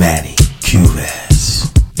 Manny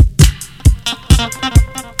Cuevas.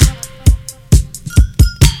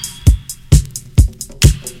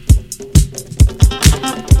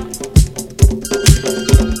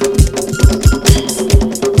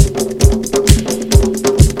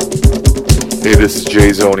 Hey, this is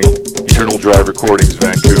Jay Zoney, Eternal Drive Recordings,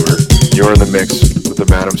 Vancouver. You're in the mix with the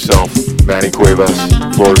man himself, Manny Cuevas,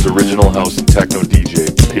 Florida's original house and techno DJ.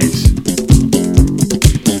 Peace.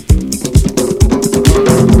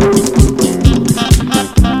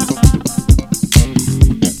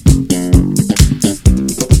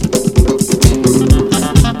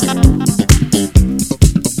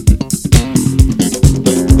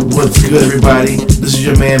 What's good, everybody? This is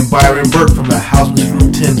your man Byron Burke from the house music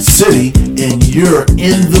group 10 City, and you're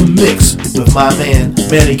in the mix with my man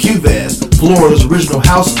Manny Cuevas, Florida's original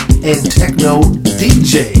house and techno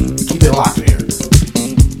DJ. Keep it locked here.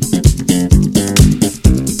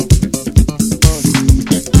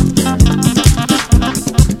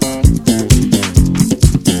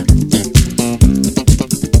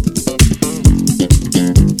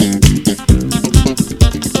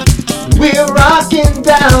 We're rocking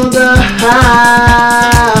down the house.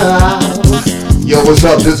 Yo, what's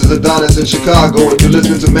up? This is Adonis in Chicago, and you're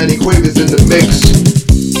listening to Manny Cuevas in the mix.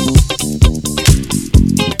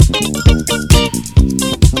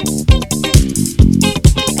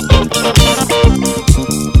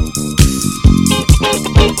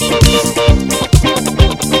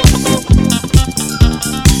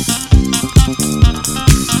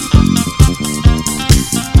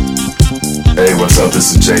 Hey, what's up?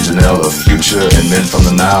 This is Jay Janelle of Future and Men from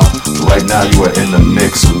the Now. Right now you are in the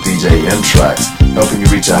mix with DJ M-TRAXXX, helping you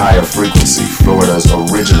reach a higher frequency, Florida's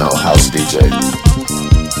original house DJ.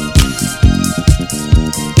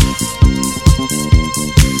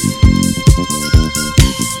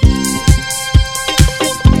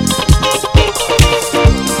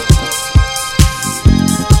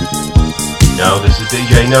 Yo, this is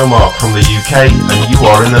DJ No Mark from the UK, and you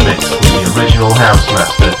are in the mix with the original house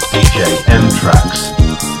master, DJ M-TRAXXX.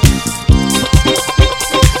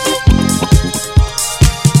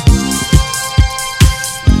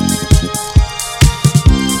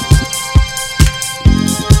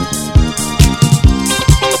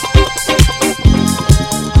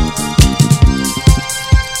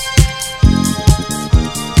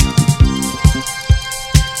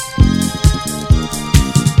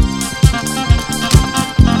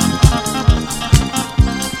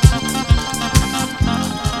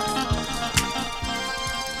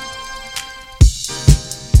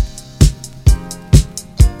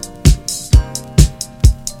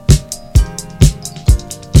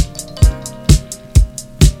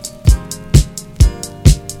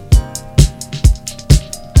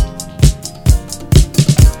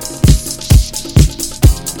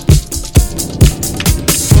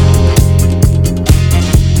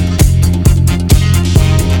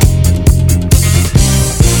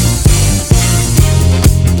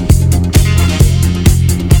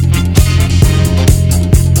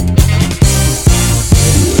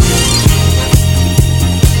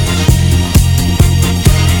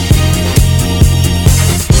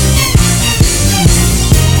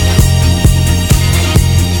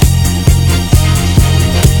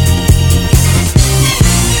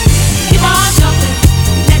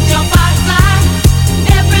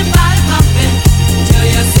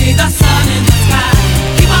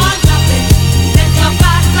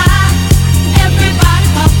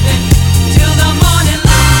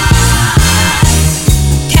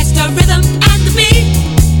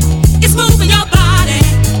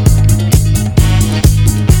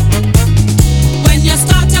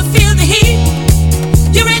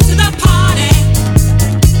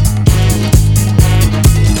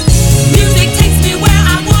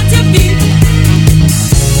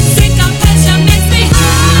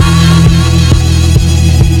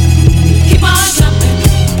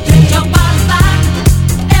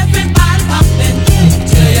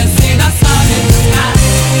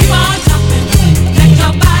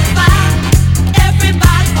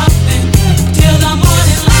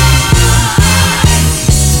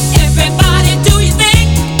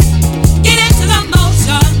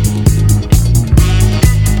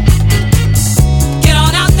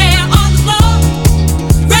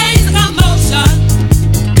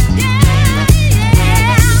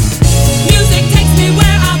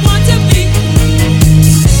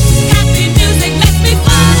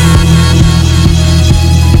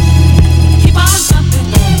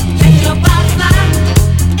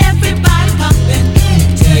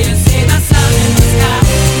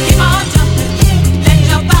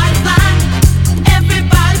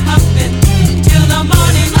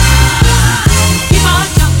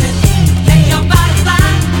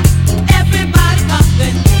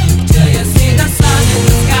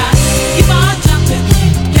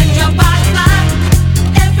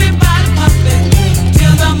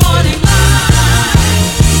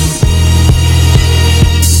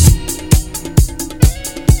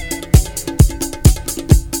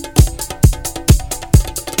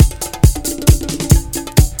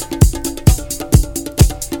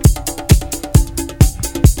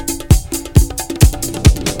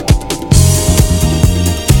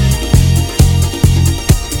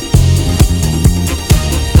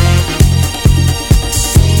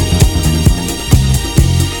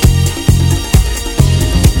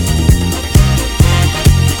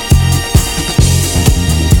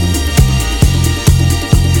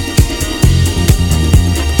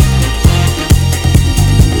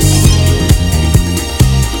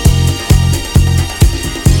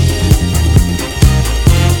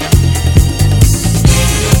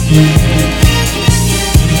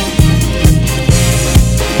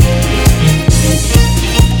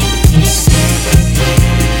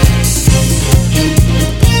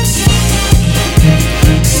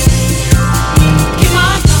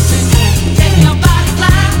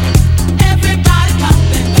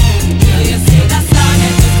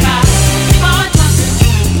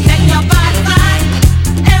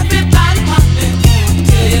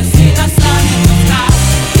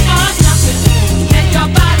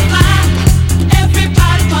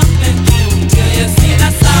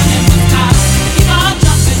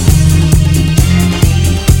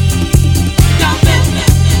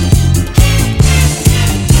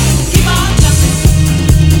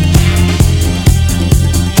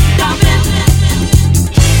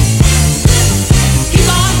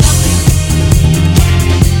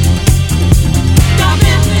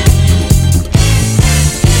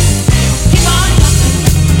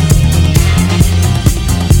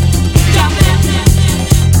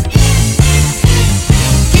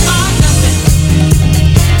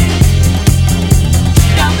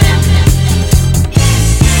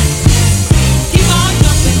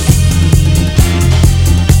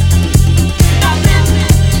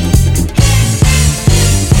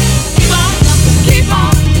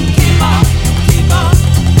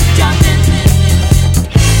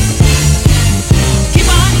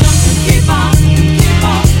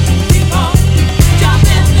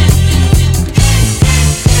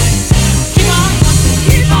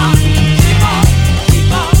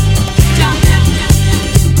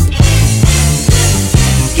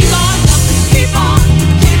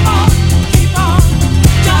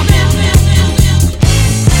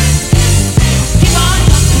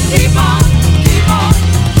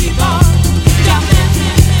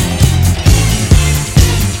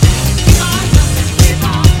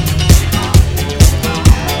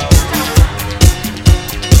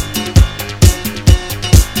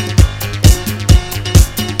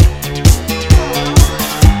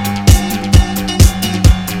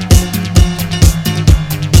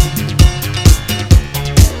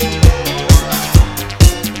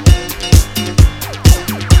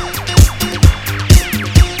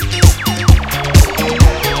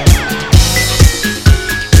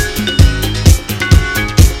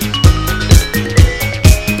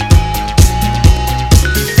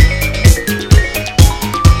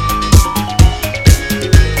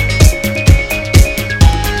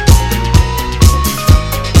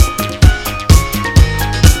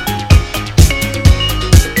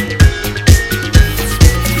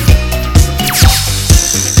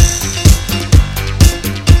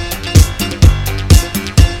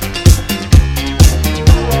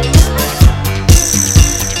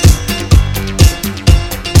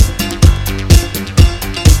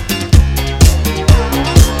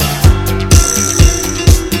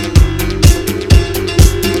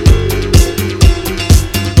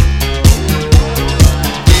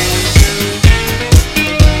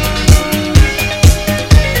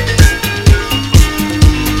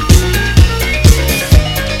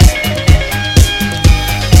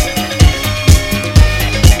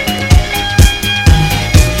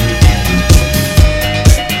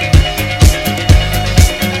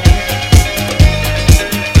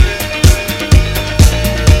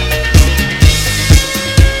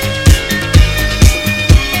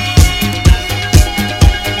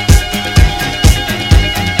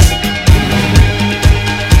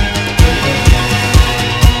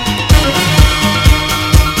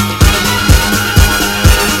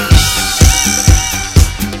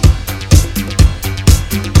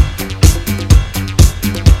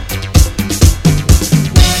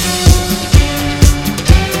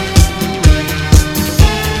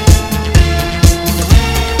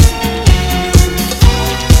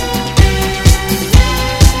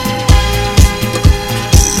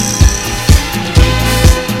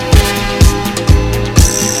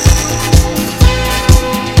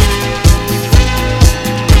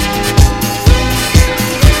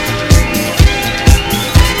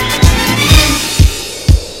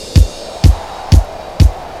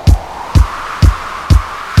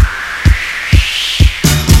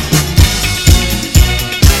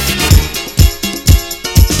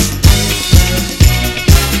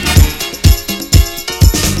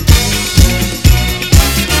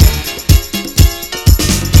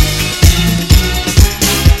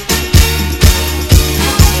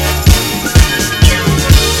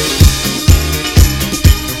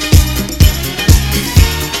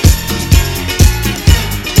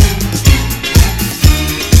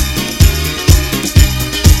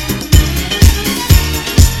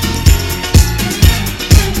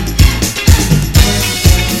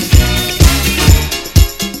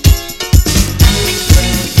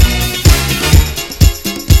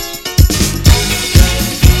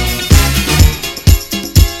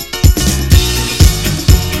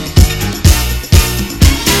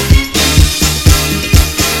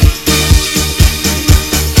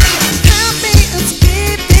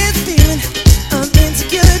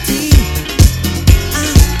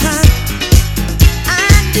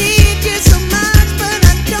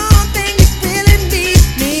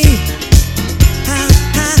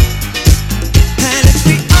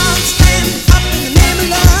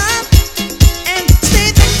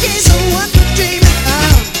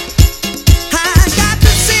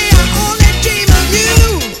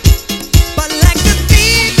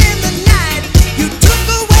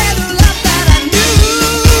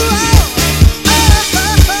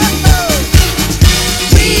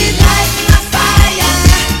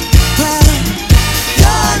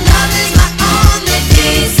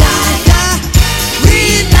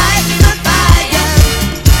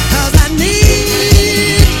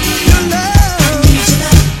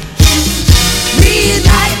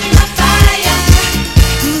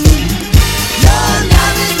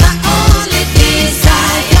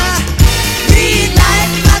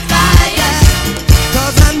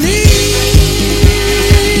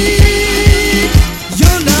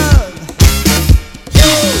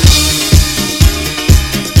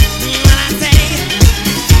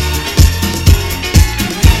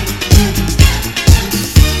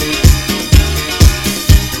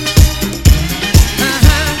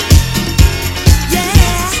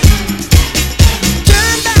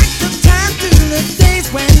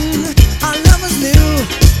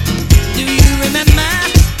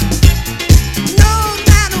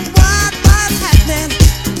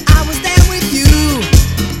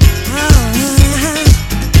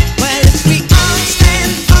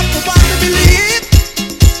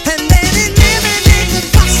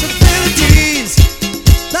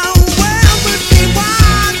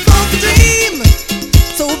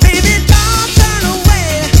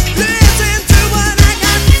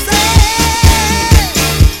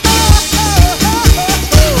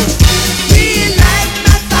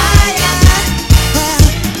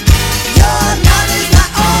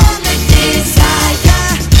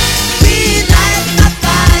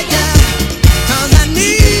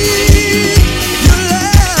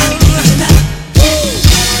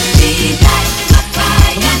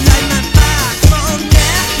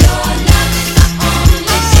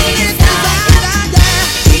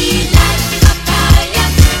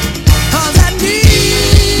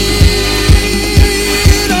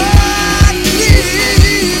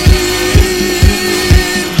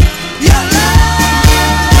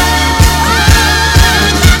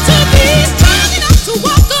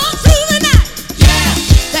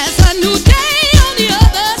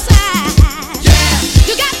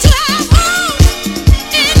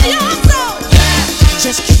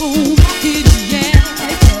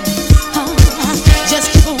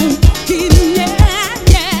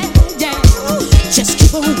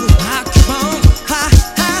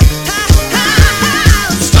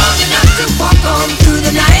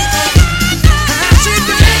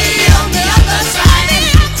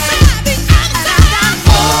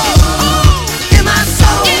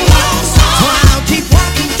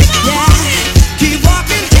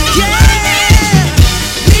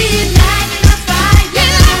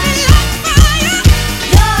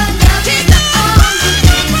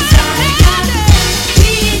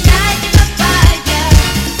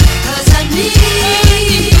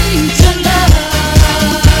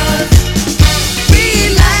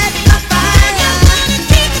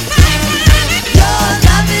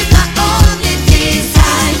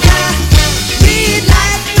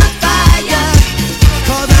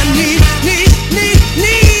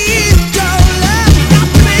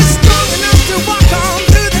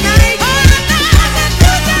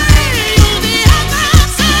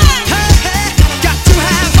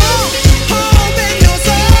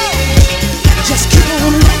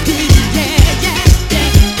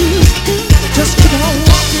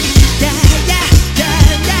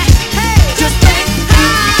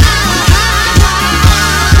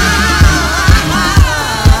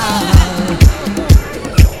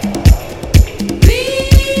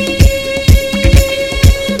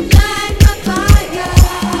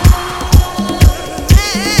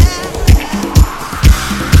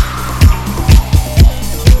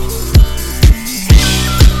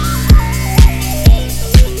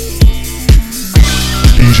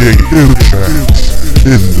 M-TRAXXX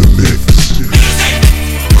in the mix.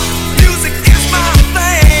 Music is my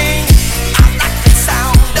thing. I like the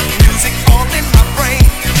sound of music all in my brain.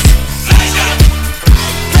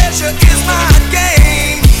 Pleasure is my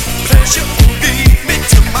game. Pleasure will lead me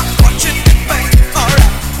to my fortune and fame.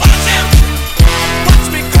 Alright, watch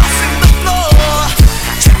me crossing the floor,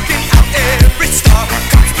 checking out every star that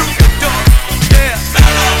comes through the door. Yeah,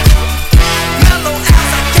 mellow as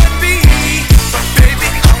I can be, but baby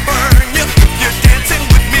I'll burn you.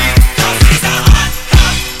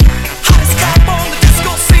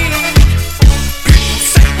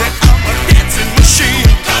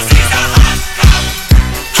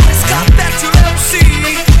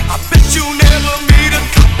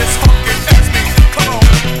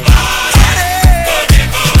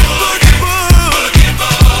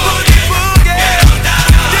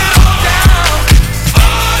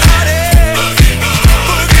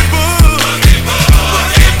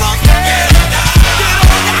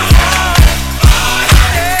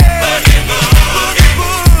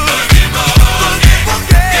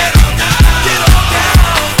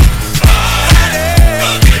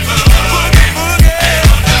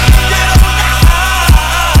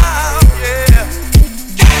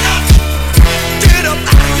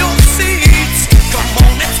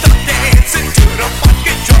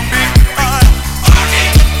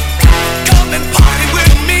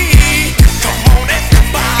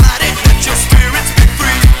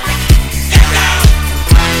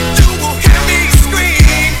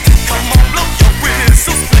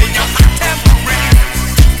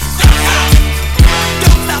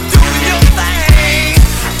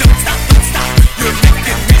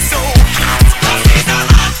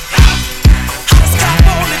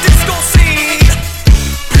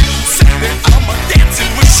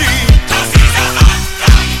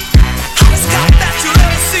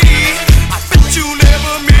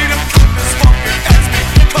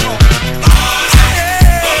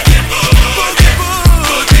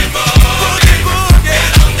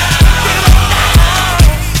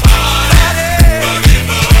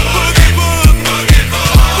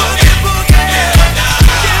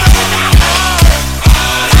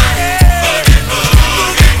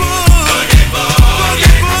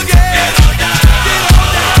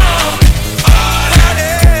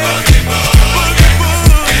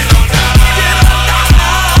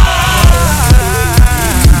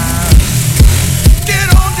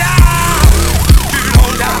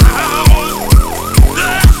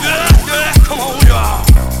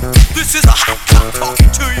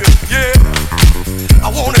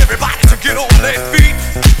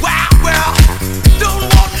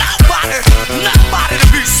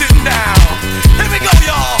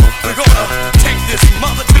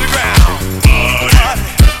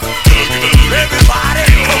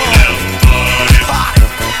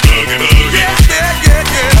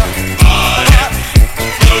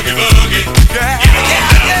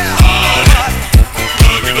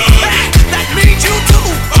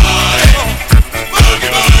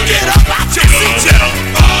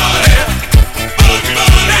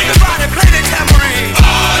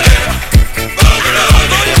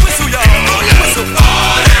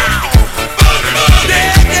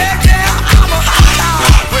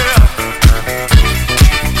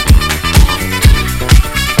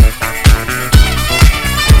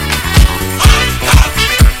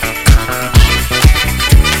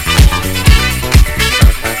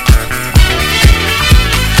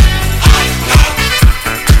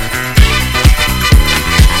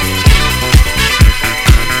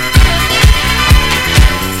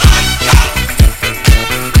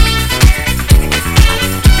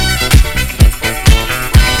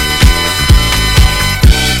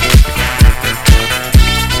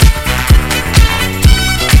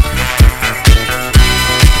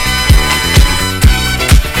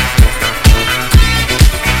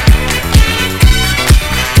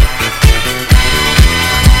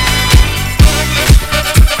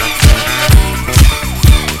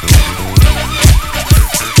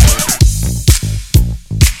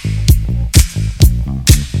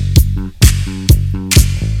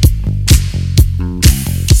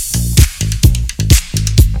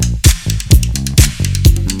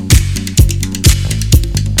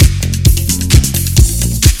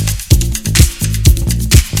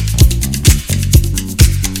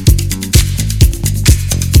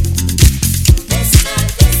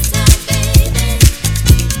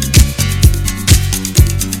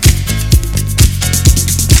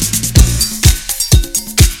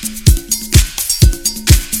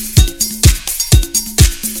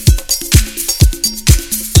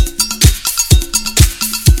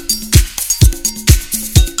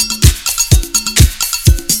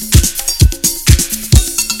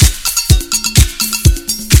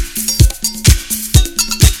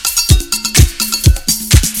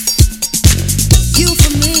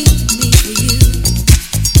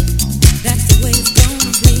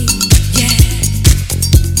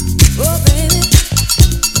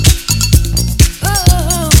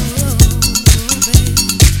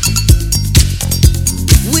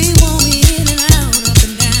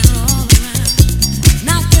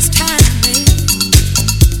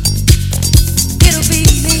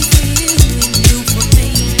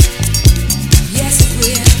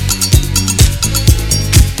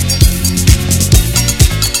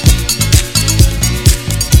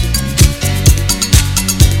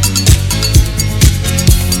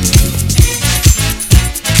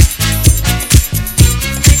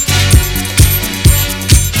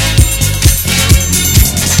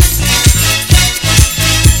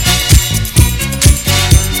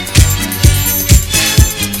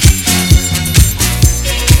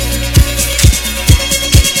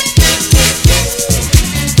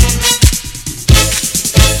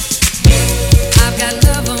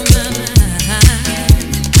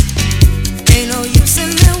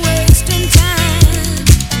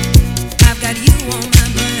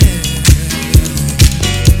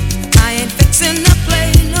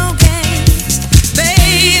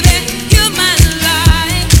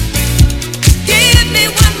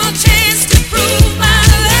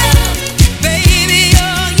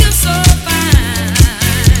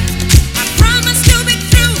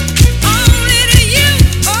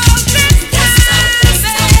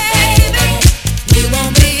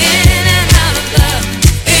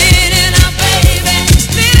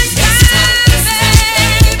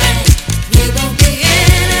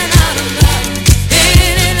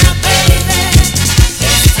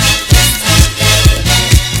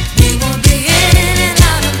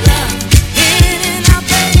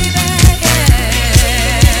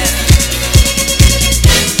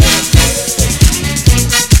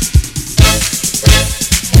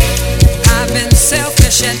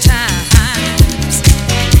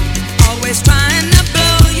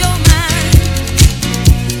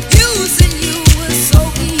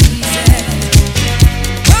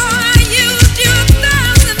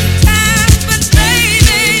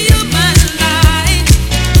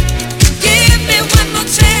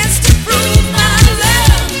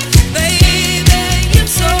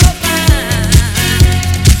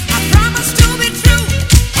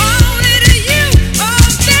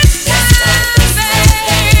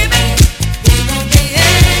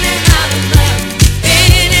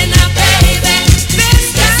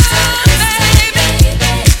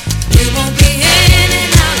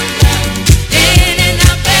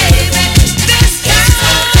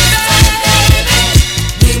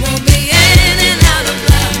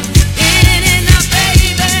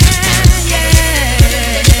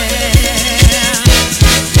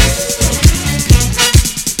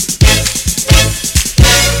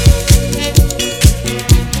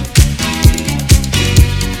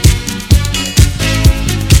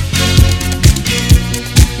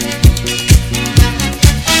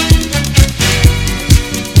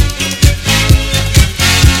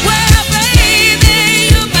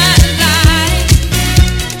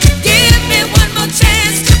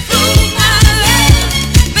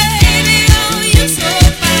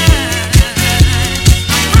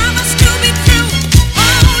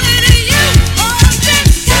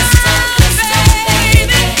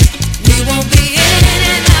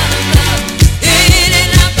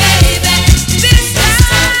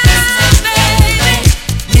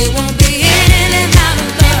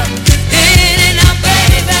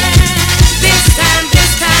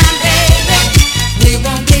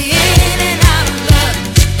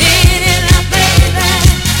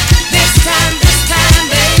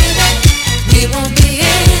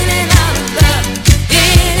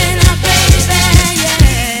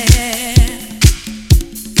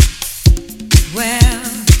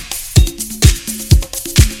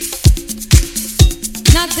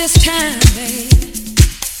 this time, babe.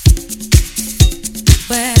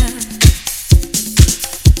 Well,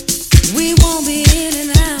 we won't be in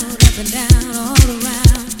and out, up and down, all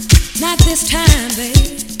around. Not this time,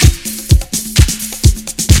 babe.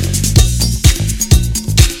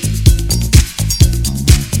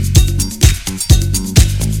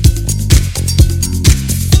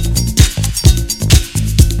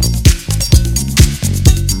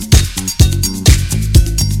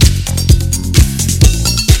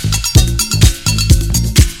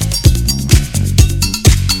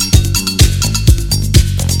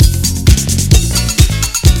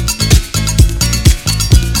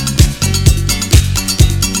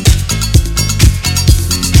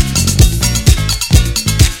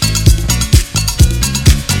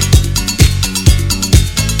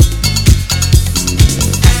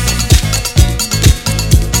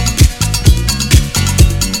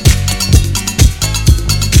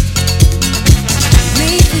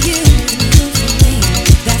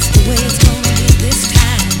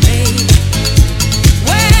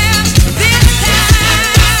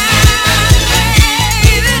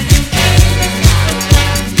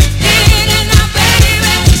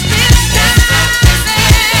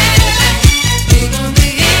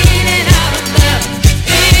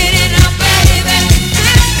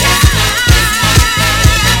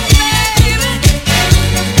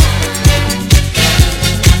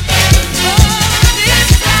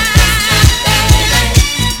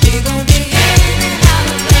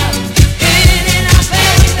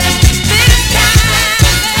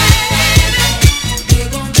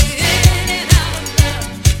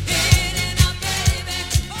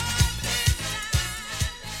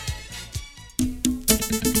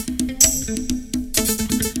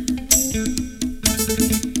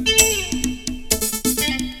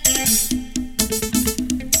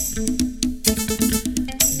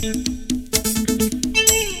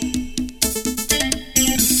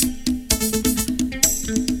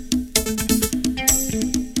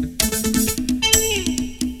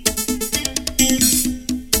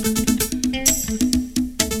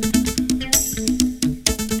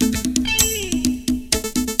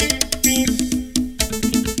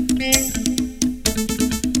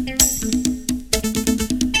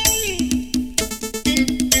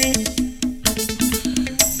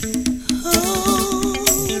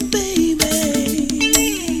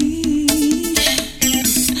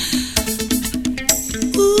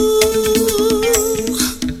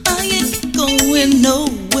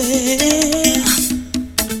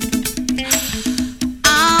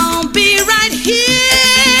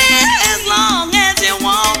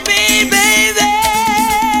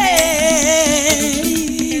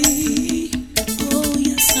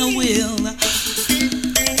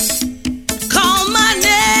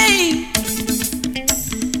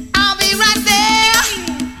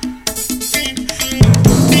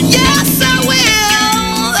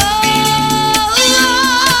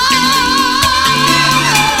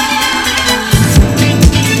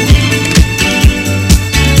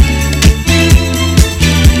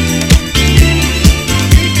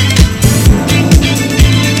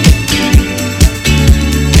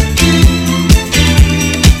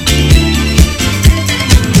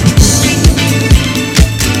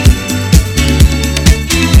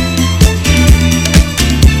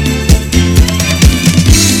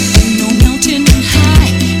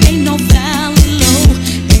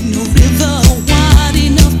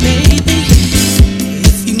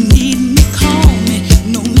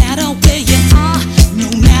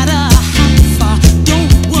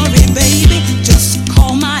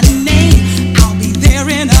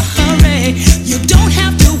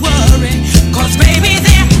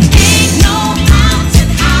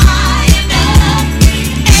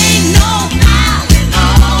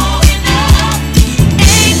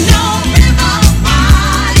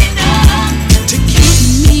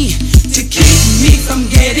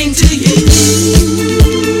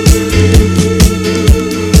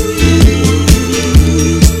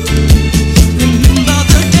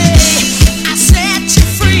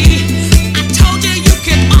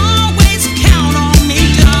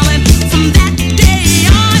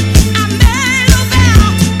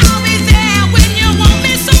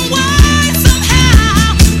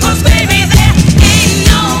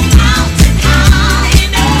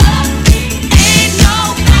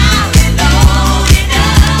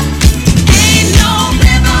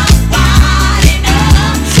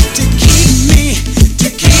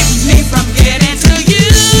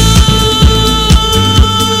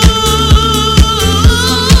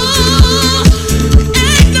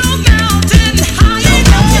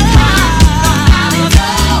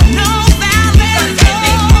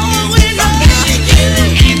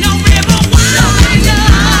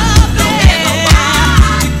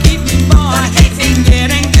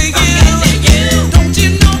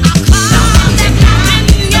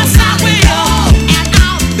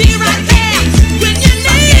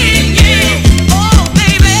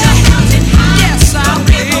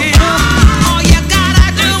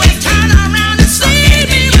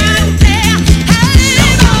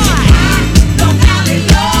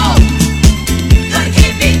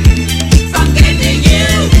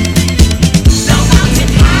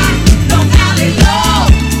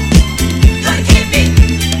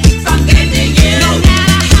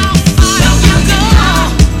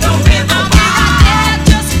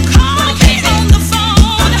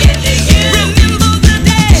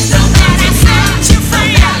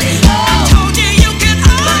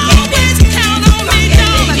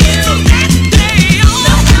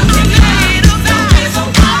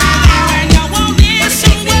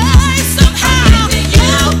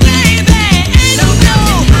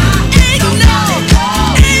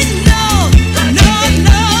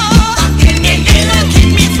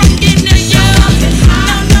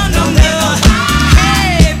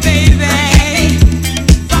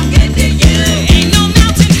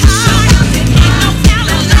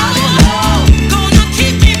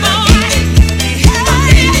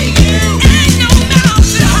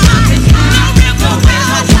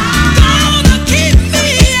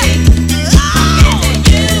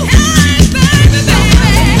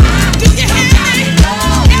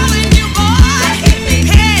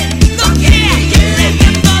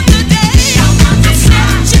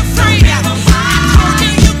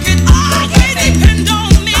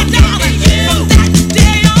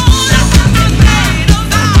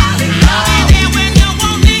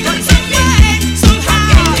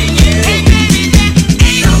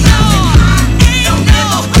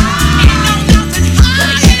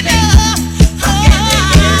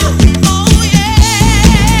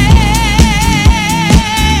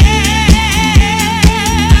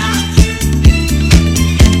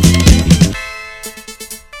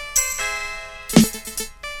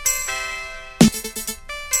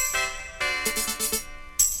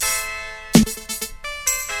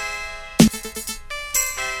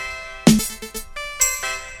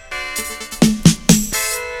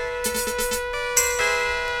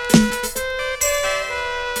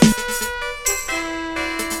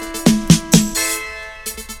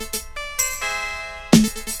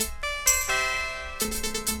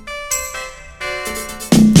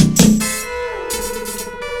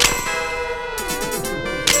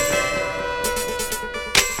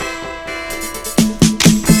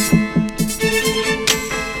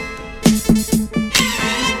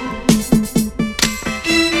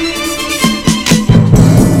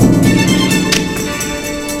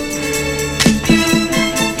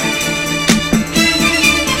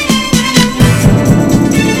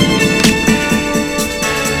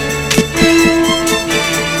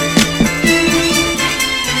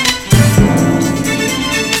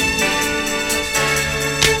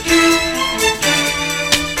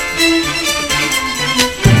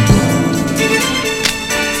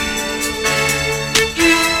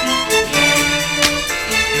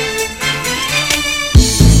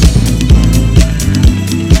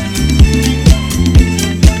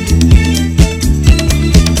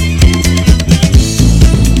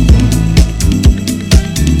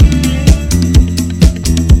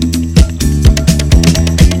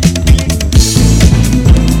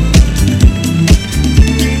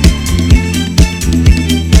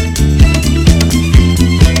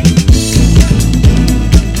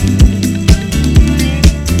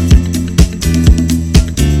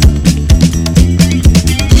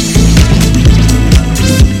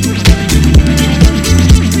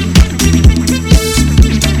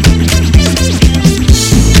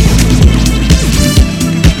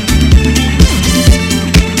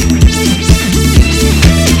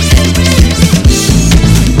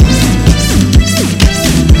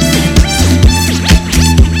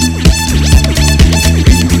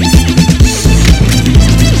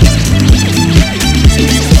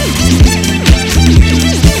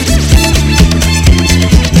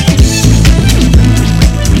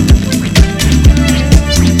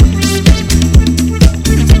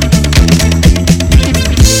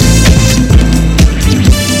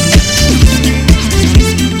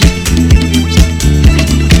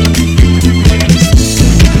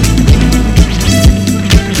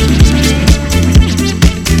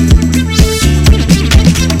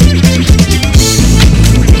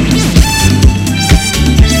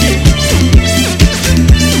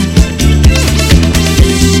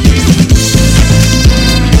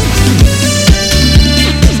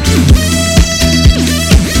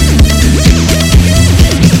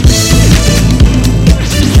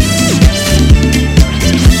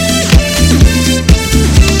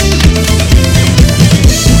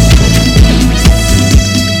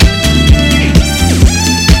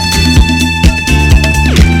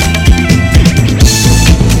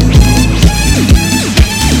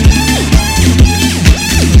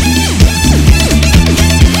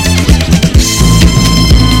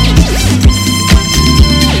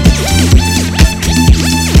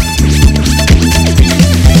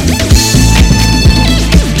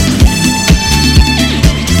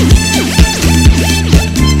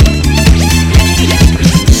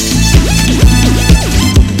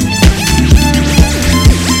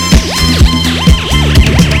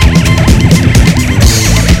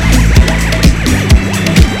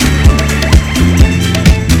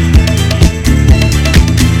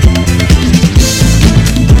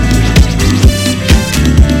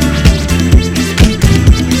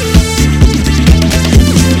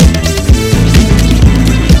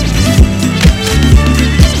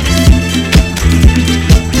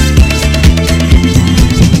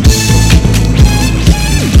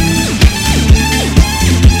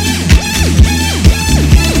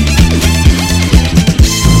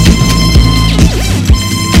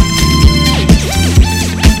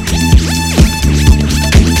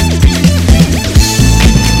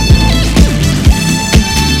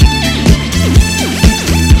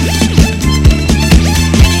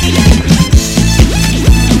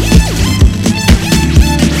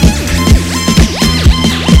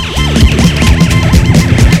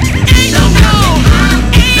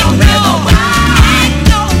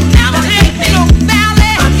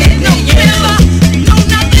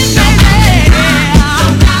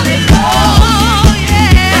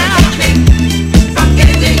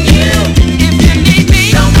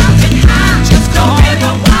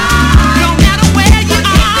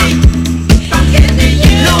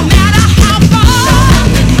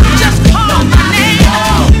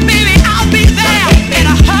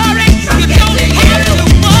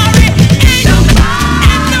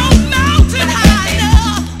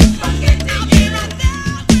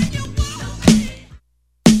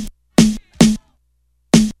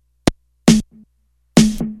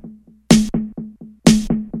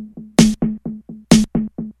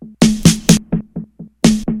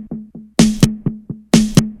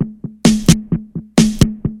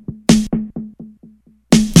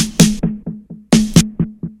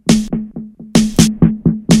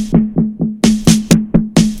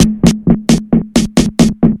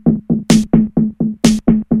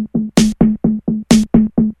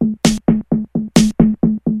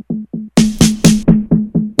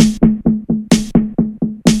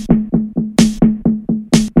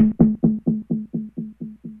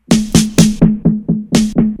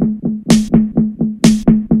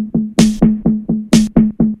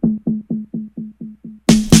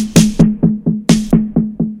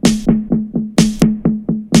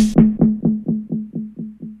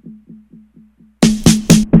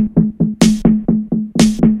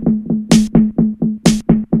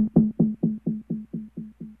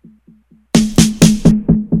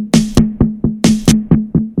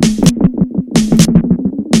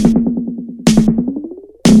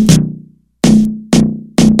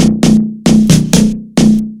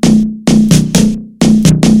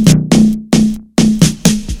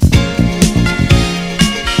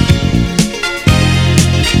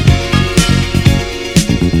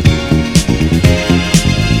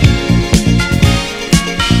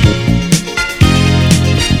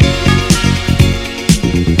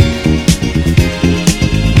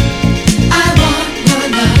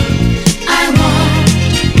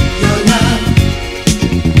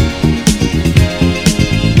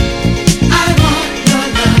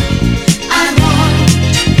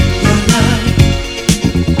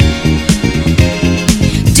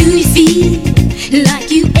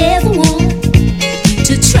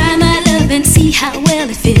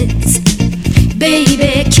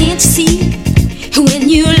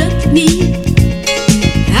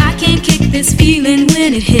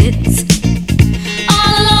 when it hits.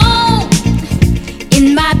 All alone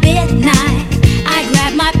in my bed at night, I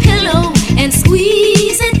grab my pillow and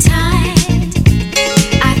squeeze it tight.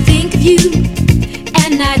 I think of you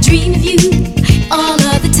and I dream of you all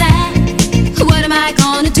of the time. What am I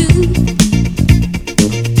gonna do?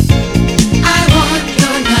 I want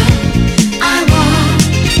your love. I want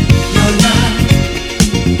your love.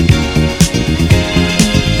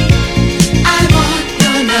 I want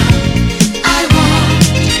your love. I want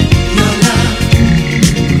your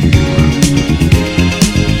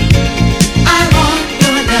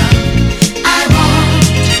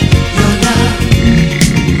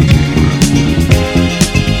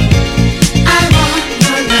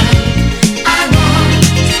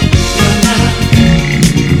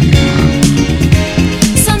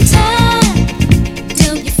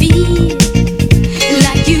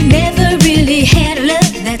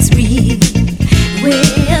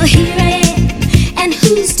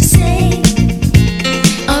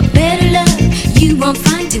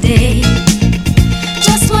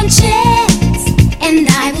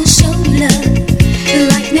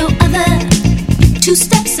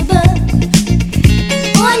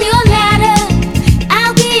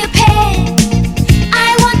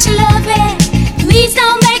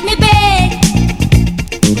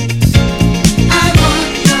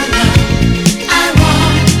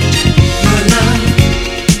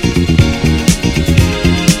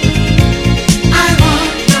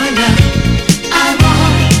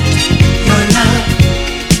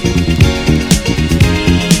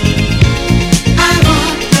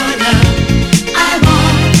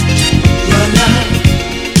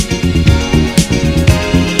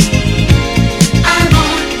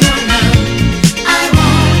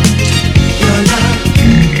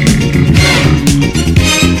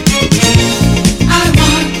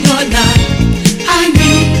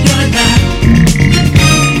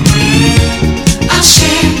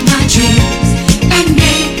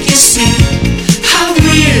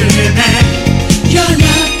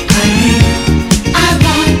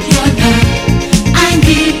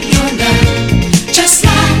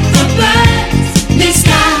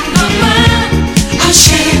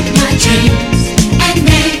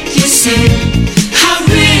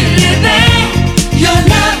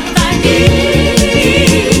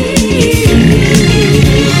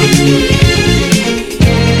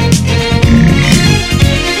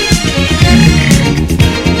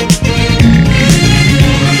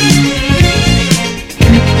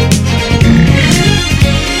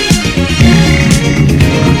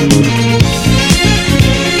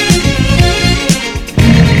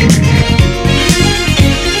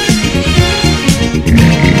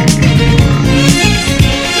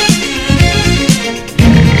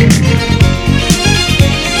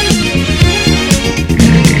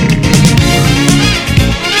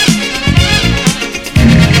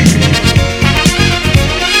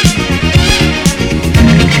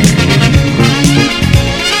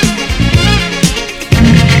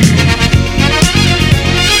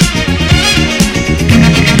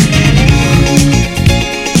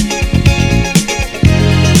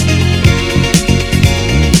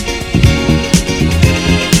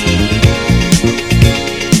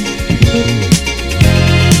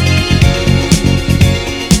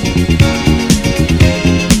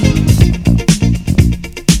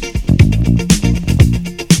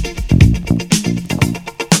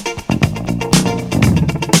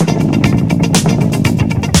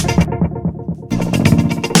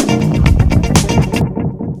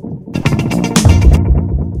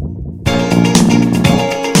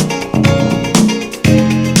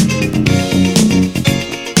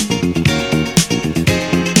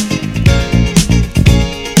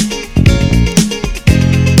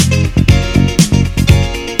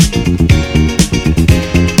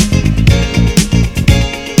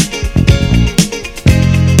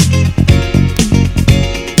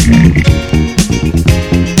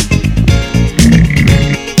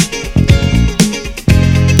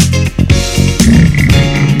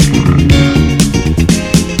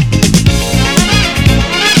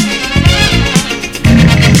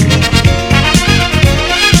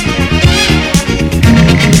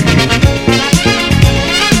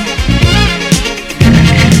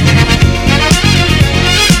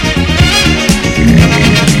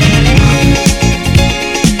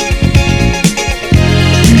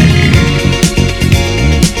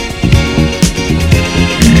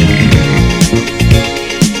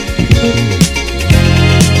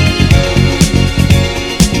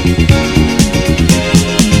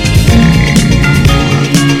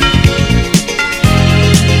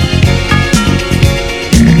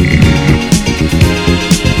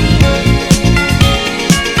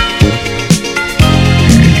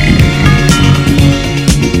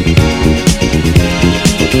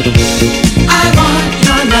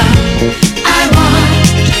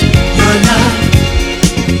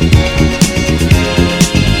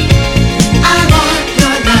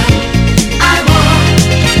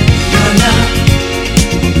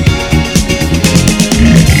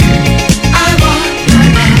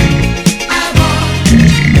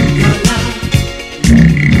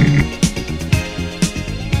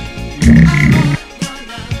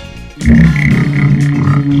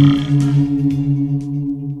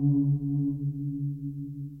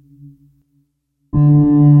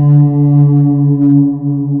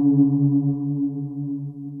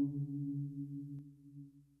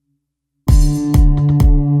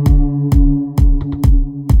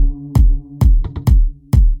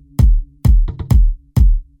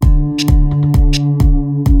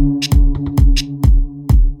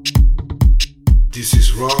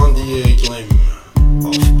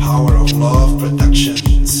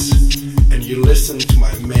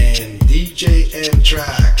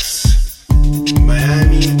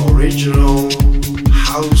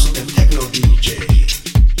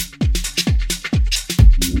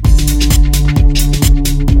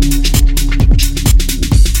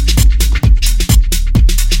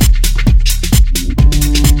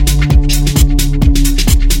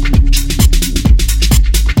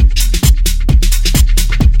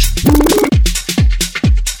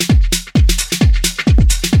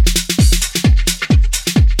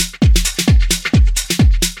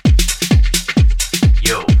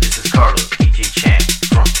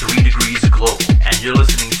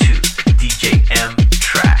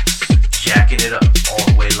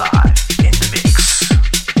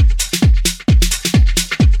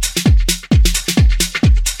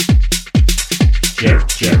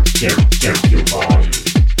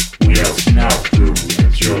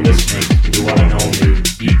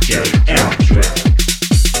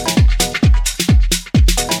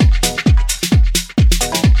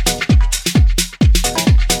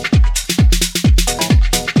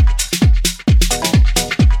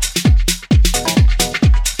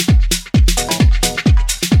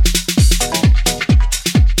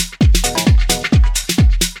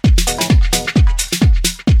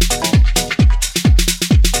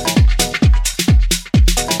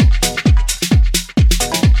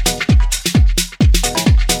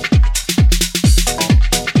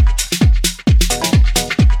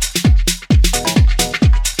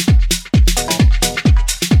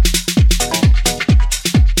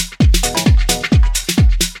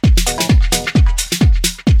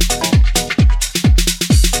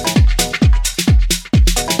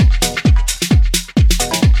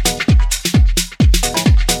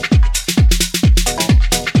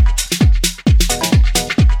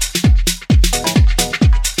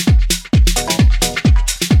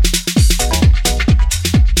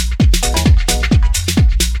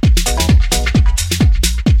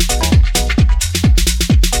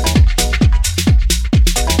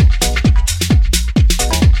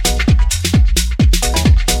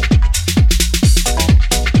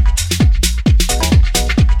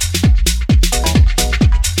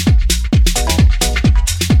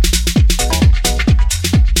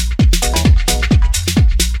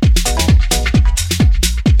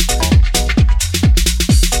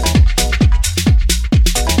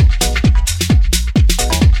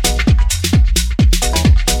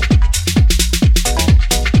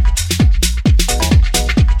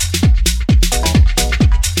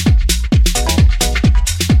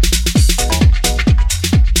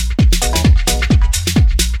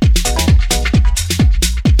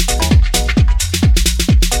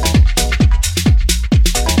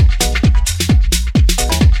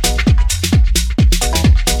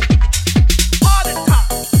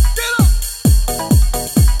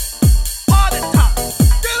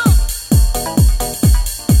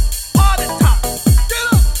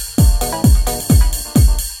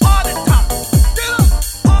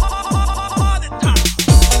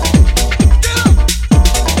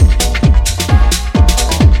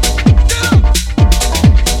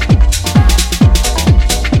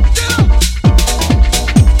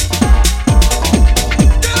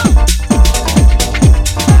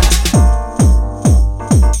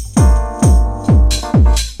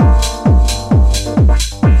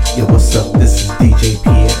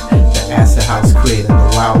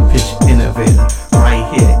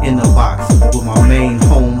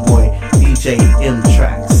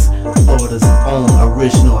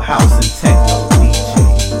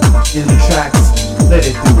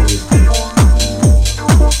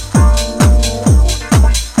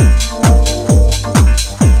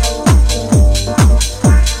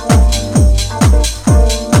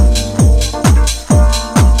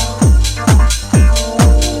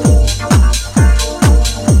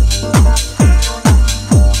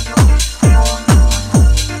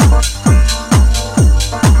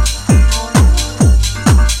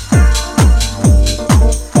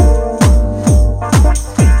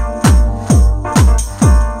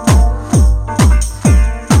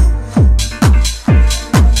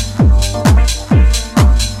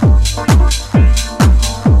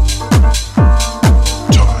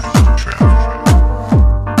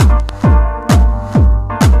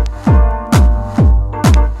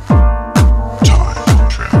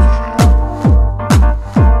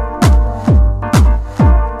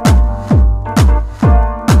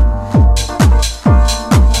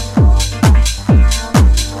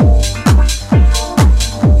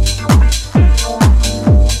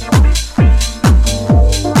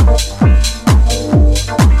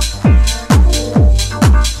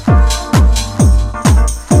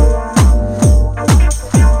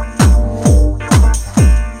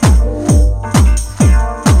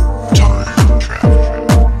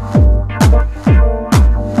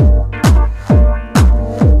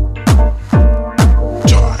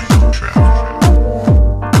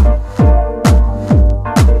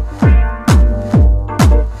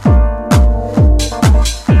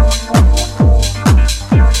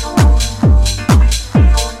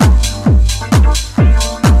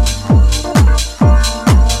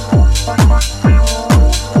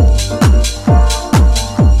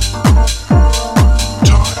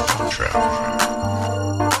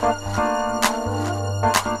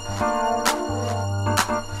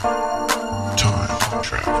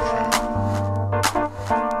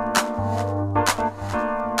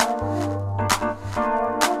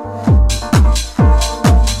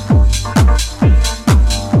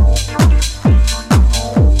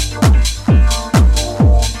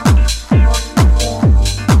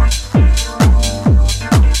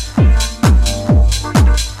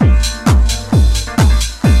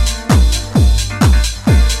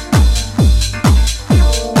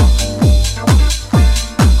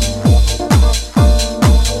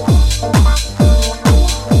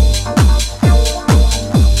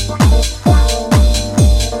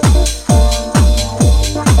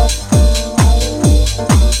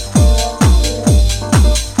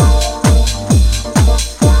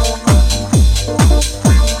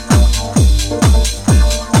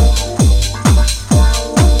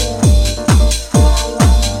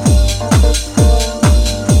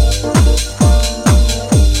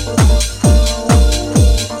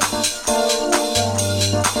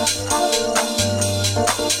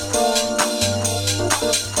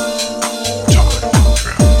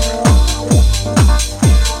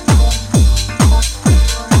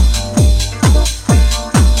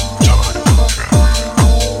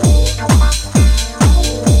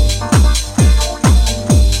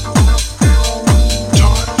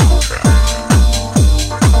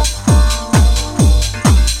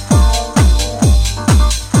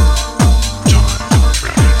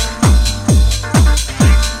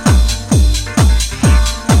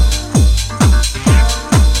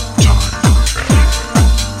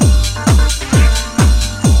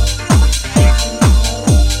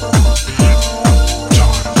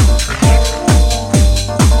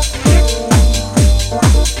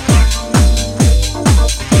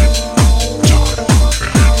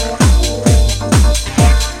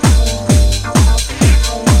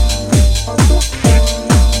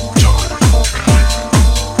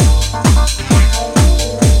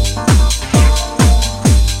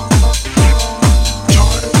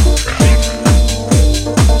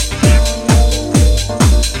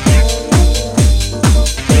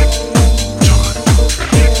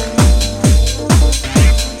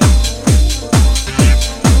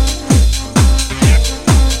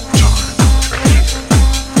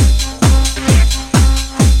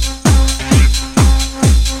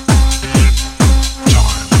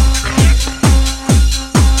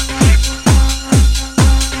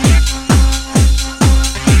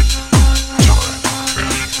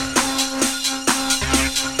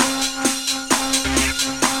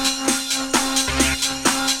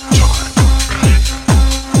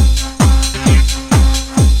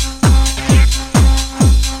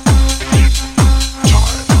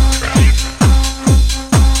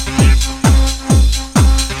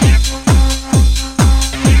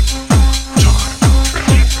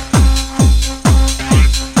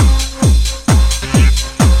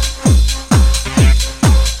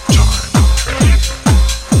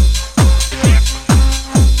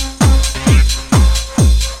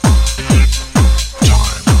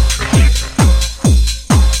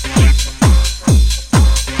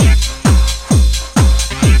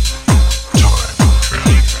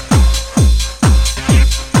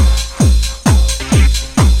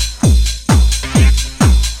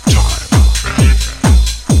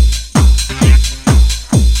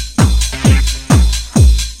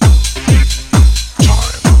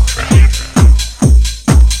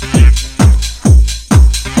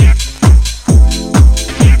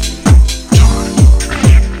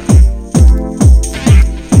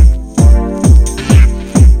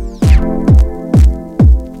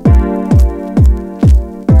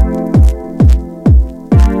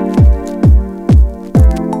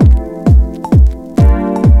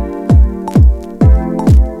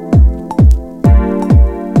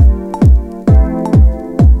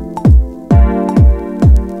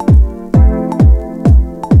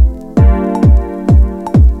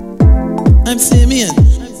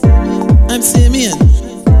I'm Simeon.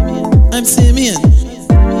 I'm Simeon.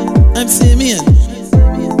 I'm Simeon.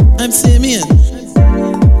 I'm Simeon.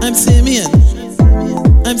 I'm Simeon.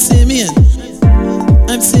 I'm Simeon.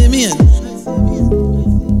 I'm Simeon.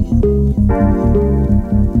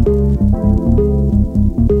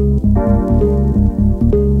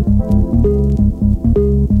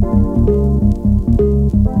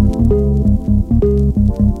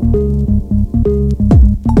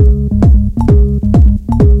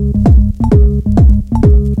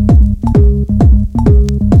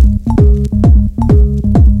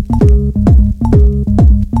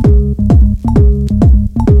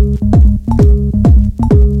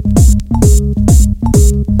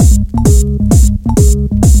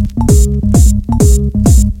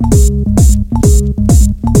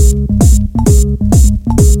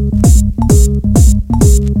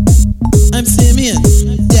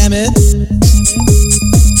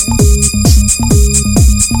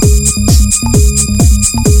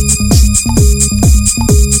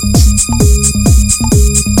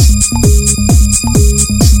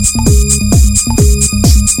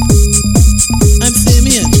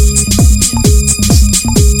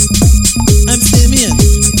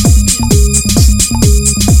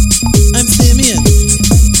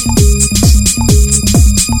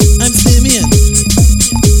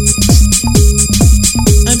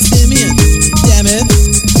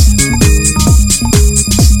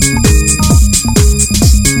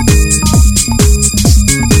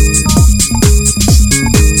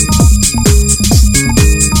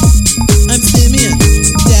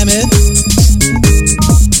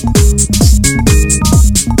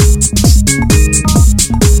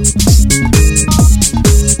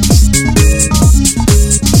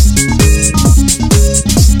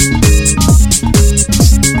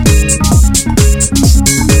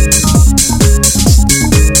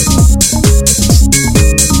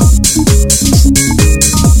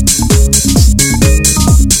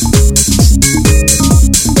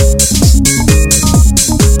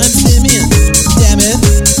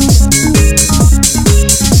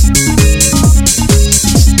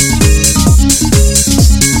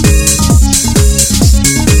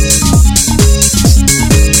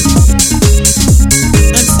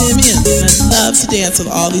 Dance with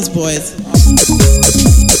all these boys.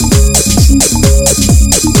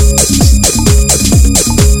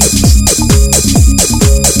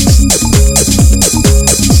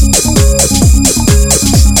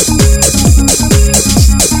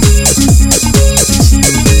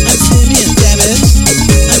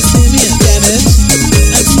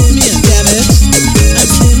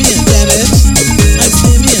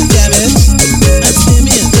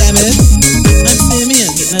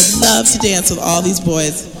 To dance with all these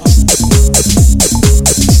boys.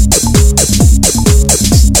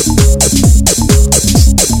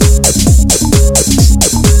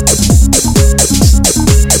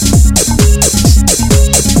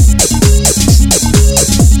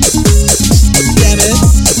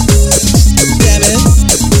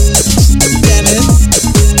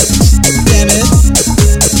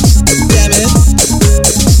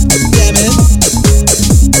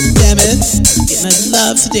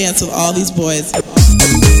 To dance with all these boys.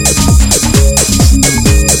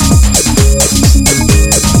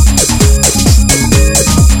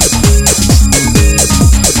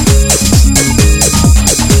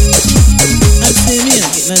 I'm Simeon,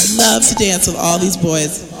 and I'd love to dance with all these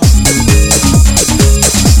boys.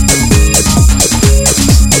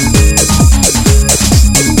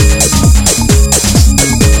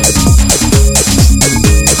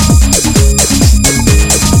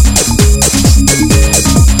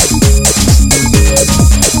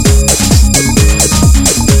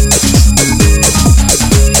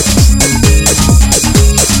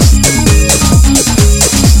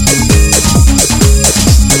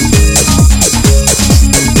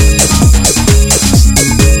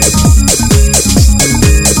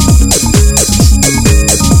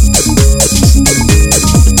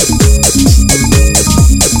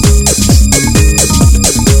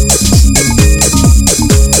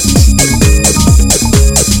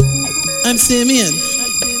 I'm Simeon.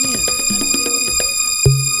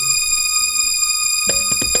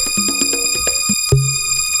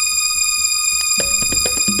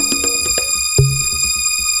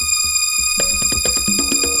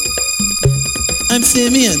 I'm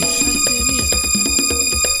Simeon.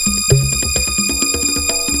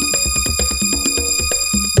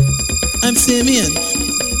 I'm Simeon.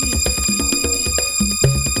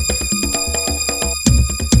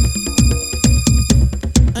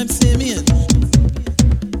 I'm Simeon.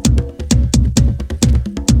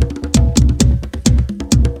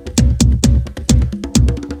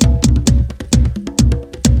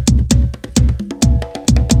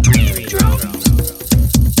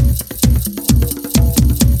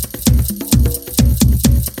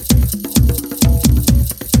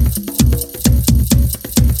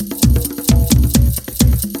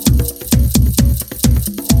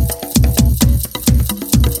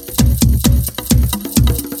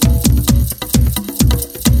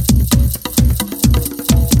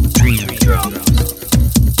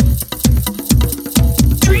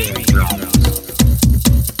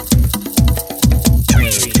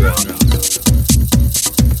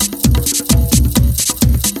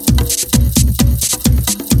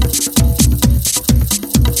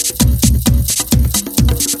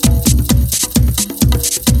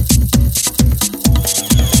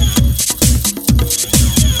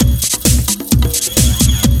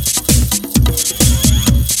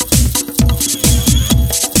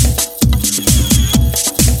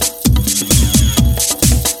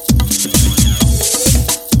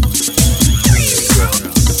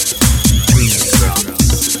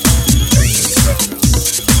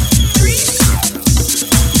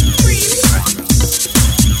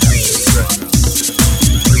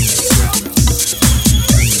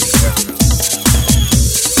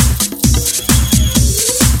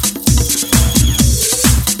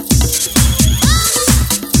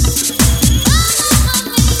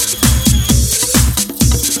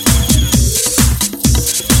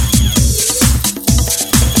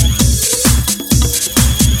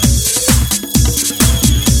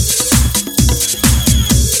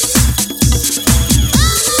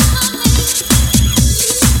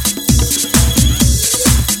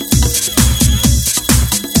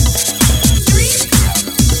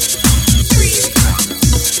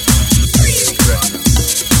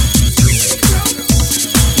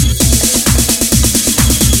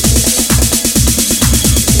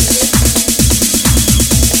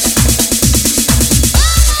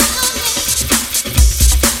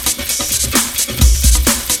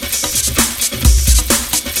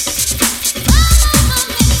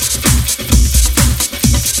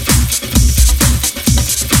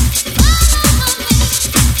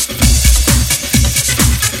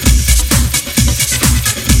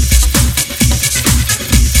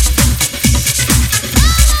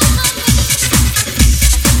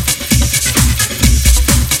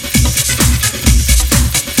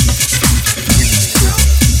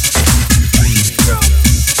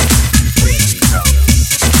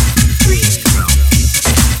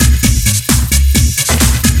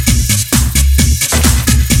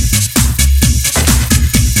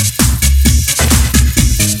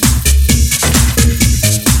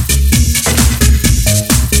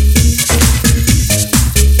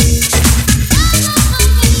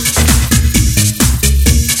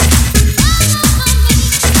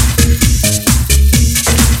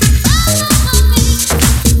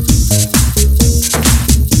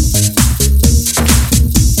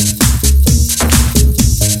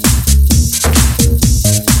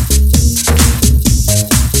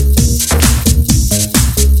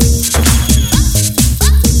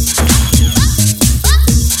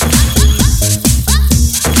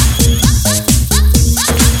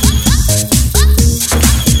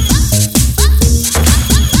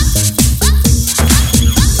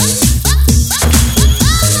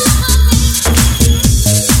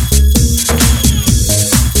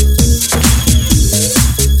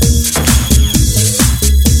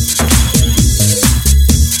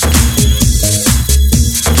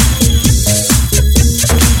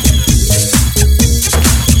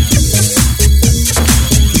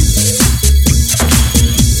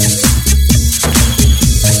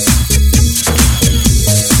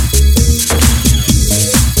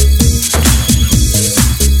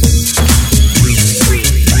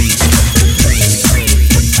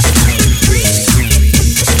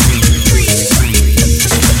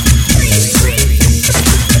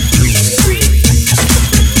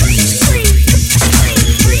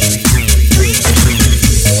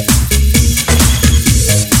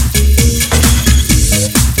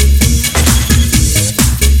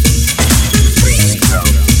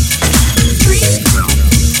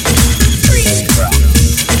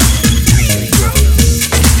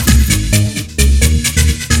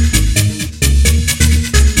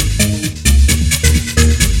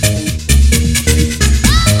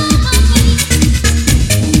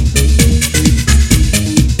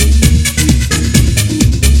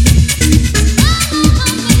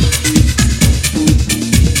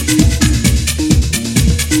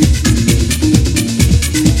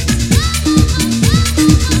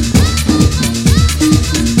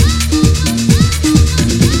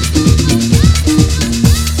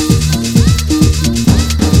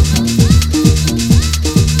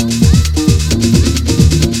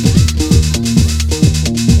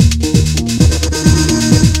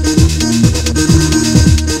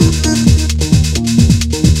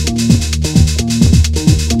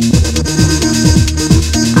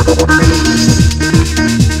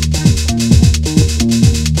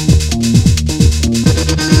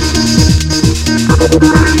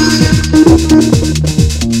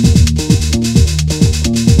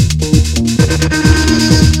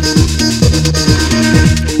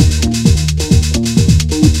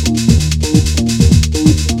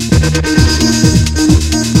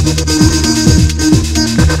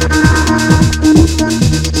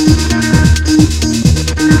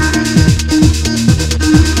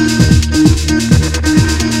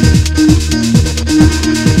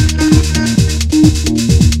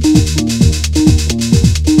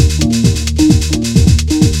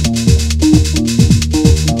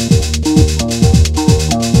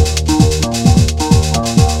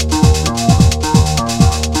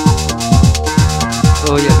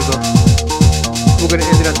 Oh yeah, we go. We're gonna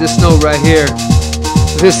end it on this note right here.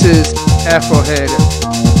 This is Afrohead,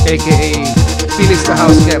 aka Felix the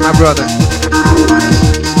House Cat, my brother.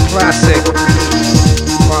 Classic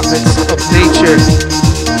Prophets of Nature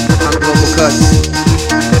on Global Cuts.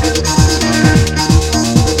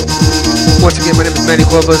 Once again, my name is Manny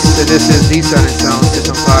Cuevas, and this is the Silent Sound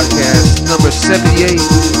System Podcast number 78.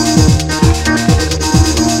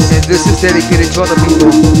 And this is dedicated to all the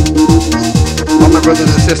people, all my brothers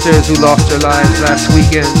and sisters who lost their lives last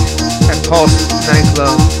weekend at Pulse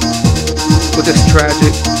Nightclub with this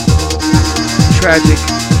tragic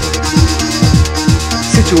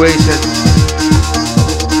situation.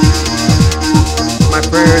 My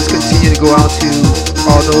prayers continue to go out to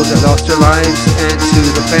all those that lost their lives and to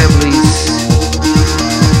the families.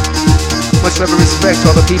 Much love and respect to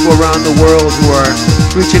all the people around the world who are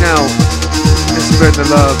reaching out and spreading the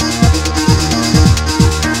love.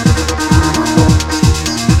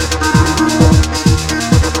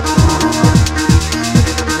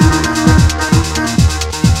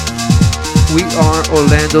 We are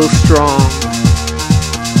Orlando strong,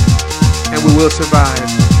 and we will survive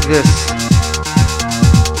this.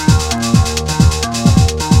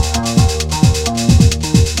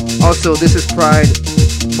 Also, this is Pride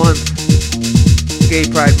Month, Gay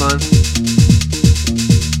Pride Month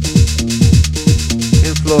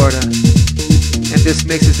in Florida, and this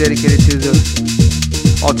mix is dedicated to the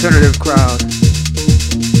alternative crowd.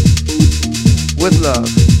 With love,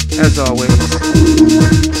 as always.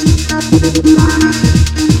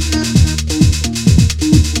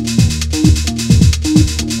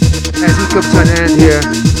 As we come to an end here,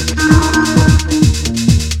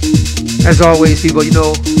 as always, people, you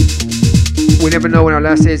know, we never know when our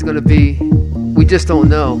last day is going to be. We just don't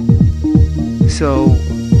know. So,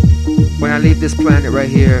 when I leave this planet right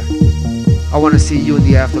here, I want to see you in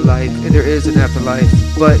the afterlife. And there is an afterlife.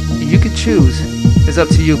 But you can choose. It's up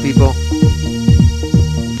to you, people.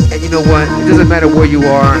 And you know what? It doesn't matter where you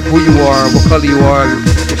are, who you are, what color you are,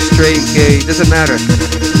 if you're straight, gay, it doesn't matter.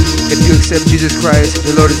 If you accept Jesus Christ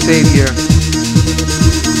as your Lord and Savior,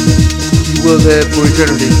 you will live for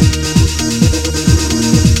eternity.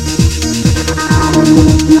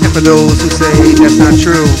 And for those who say that's not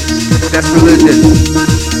true, that's religion.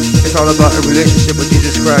 It's all about a relationship with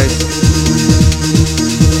Jesus Christ.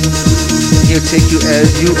 He'll take you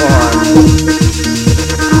as you are.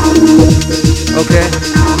 Okay?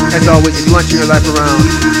 As always, if you want to turn your life around,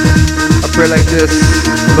 a prayer like this: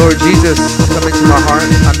 Lord Jesus, come into my heart.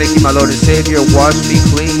 I make you my Lord and Savior. Wash me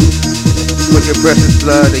clean with your precious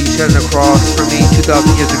blood that you shed on the cross for me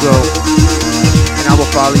 2,000 years ago. And I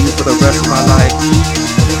will follow you for the rest of my life.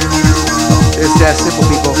 It's that simple,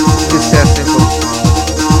 people. It's that simple.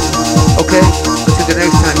 Okay? Until the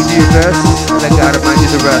next time, you do your best, and let God remind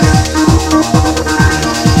you the rest.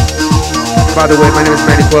 By the way, my name is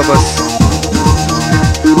Manny Cuevas,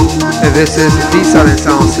 and this is the Silent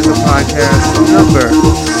Sound System Podcast number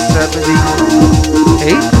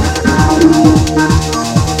 78.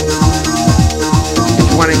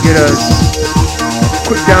 If you want to get a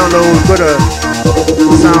quick download, go to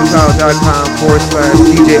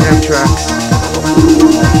soundcloud.com/DJ M-TRAXXX.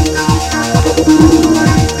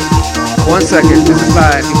 1 second, this is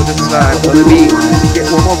live, people, this is live. So let me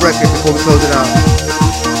get one more record before we close it out.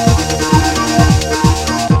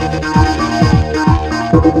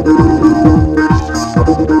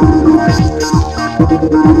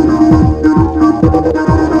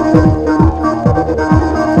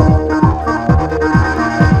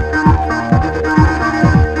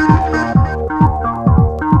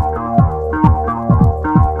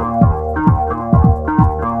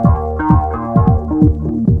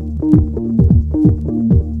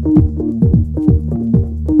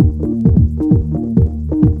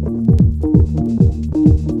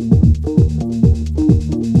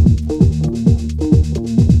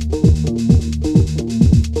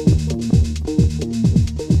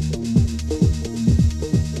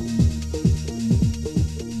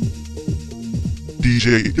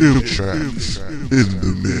 DJ M-TRAXXX in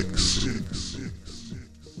the mix.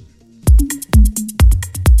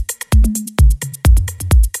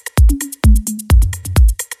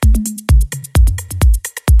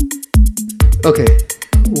 Okay,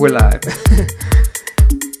 we're live.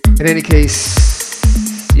 In any case,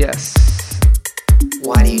 yes.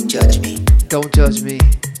 Why do you judge me? Don't judge me.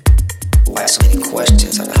 Why so many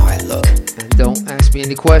questions on how I look? And don't ask me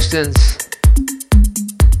any questions.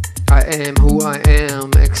 I am who I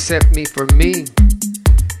am. Accept me for me.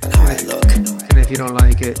 And how I look. And if you don't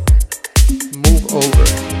like it, move over.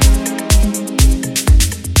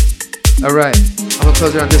 Alright, I'm gonna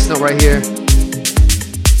close it on this note right here.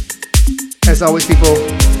 As always, people,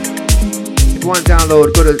 if you want to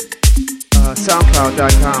download, go to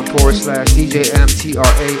soundcloud.com/DJ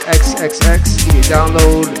M-TRAXXX. You can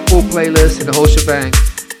download full playlist and the whole shebang.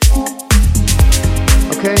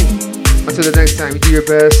 Okay, until the next time, you do your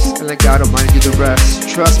best and let God Almighty do the rest.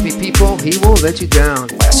 Trust me, people, He won't let you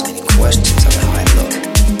down. Ask any questions on how I look.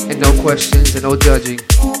 And no questions and no judging.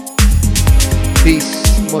 Peace.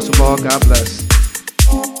 Most of all, God bless.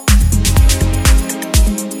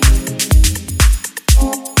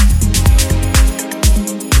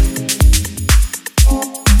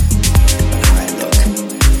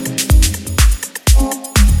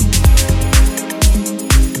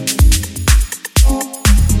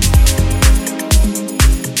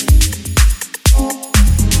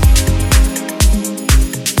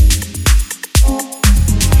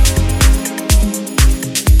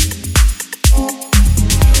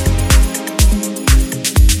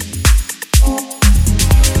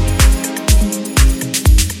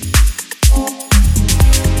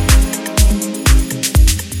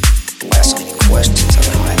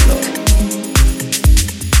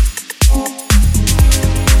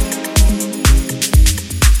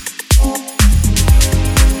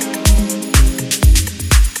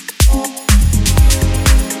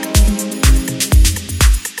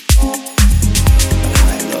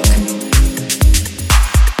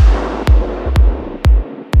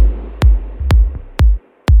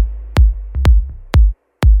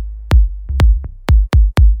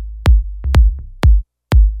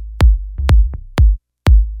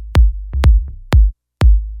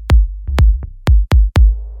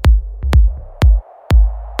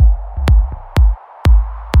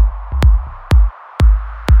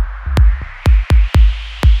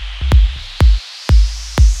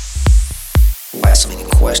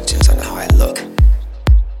 Questions on how I look.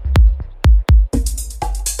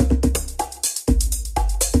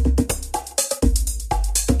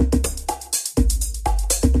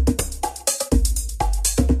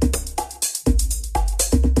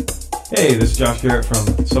 Hey, this is Josh Garrett from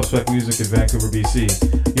Suspect Music in Vancouver, BC.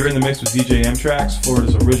 You're in the mix with DJ M-TRAXXX,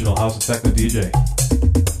 Florida's original house and techno DJ.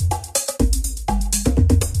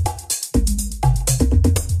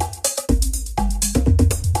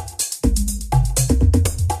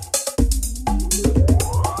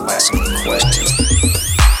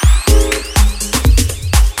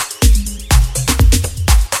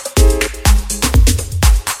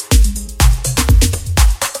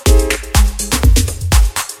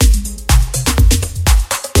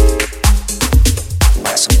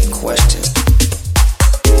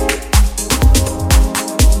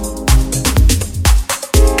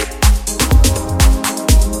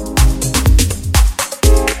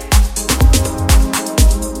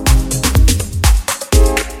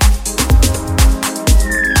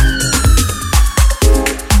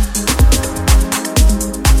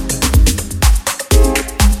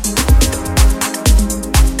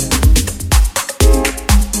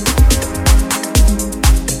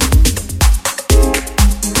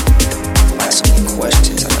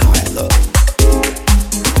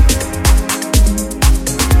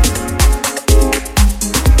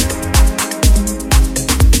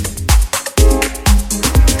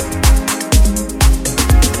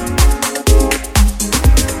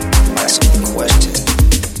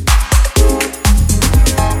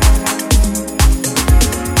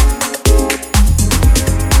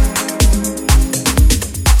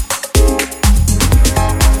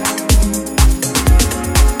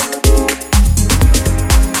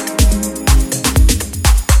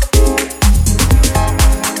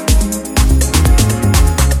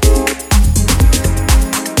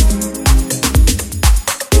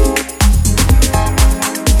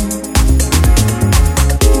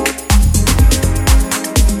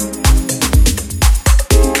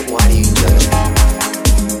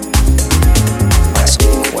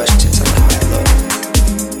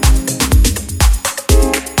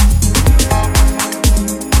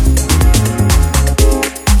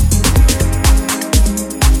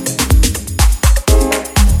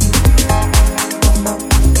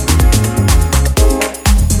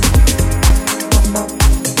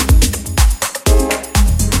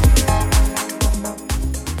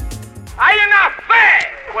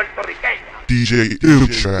 DJ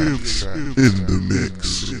M-TRAXXX in the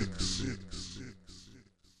mix.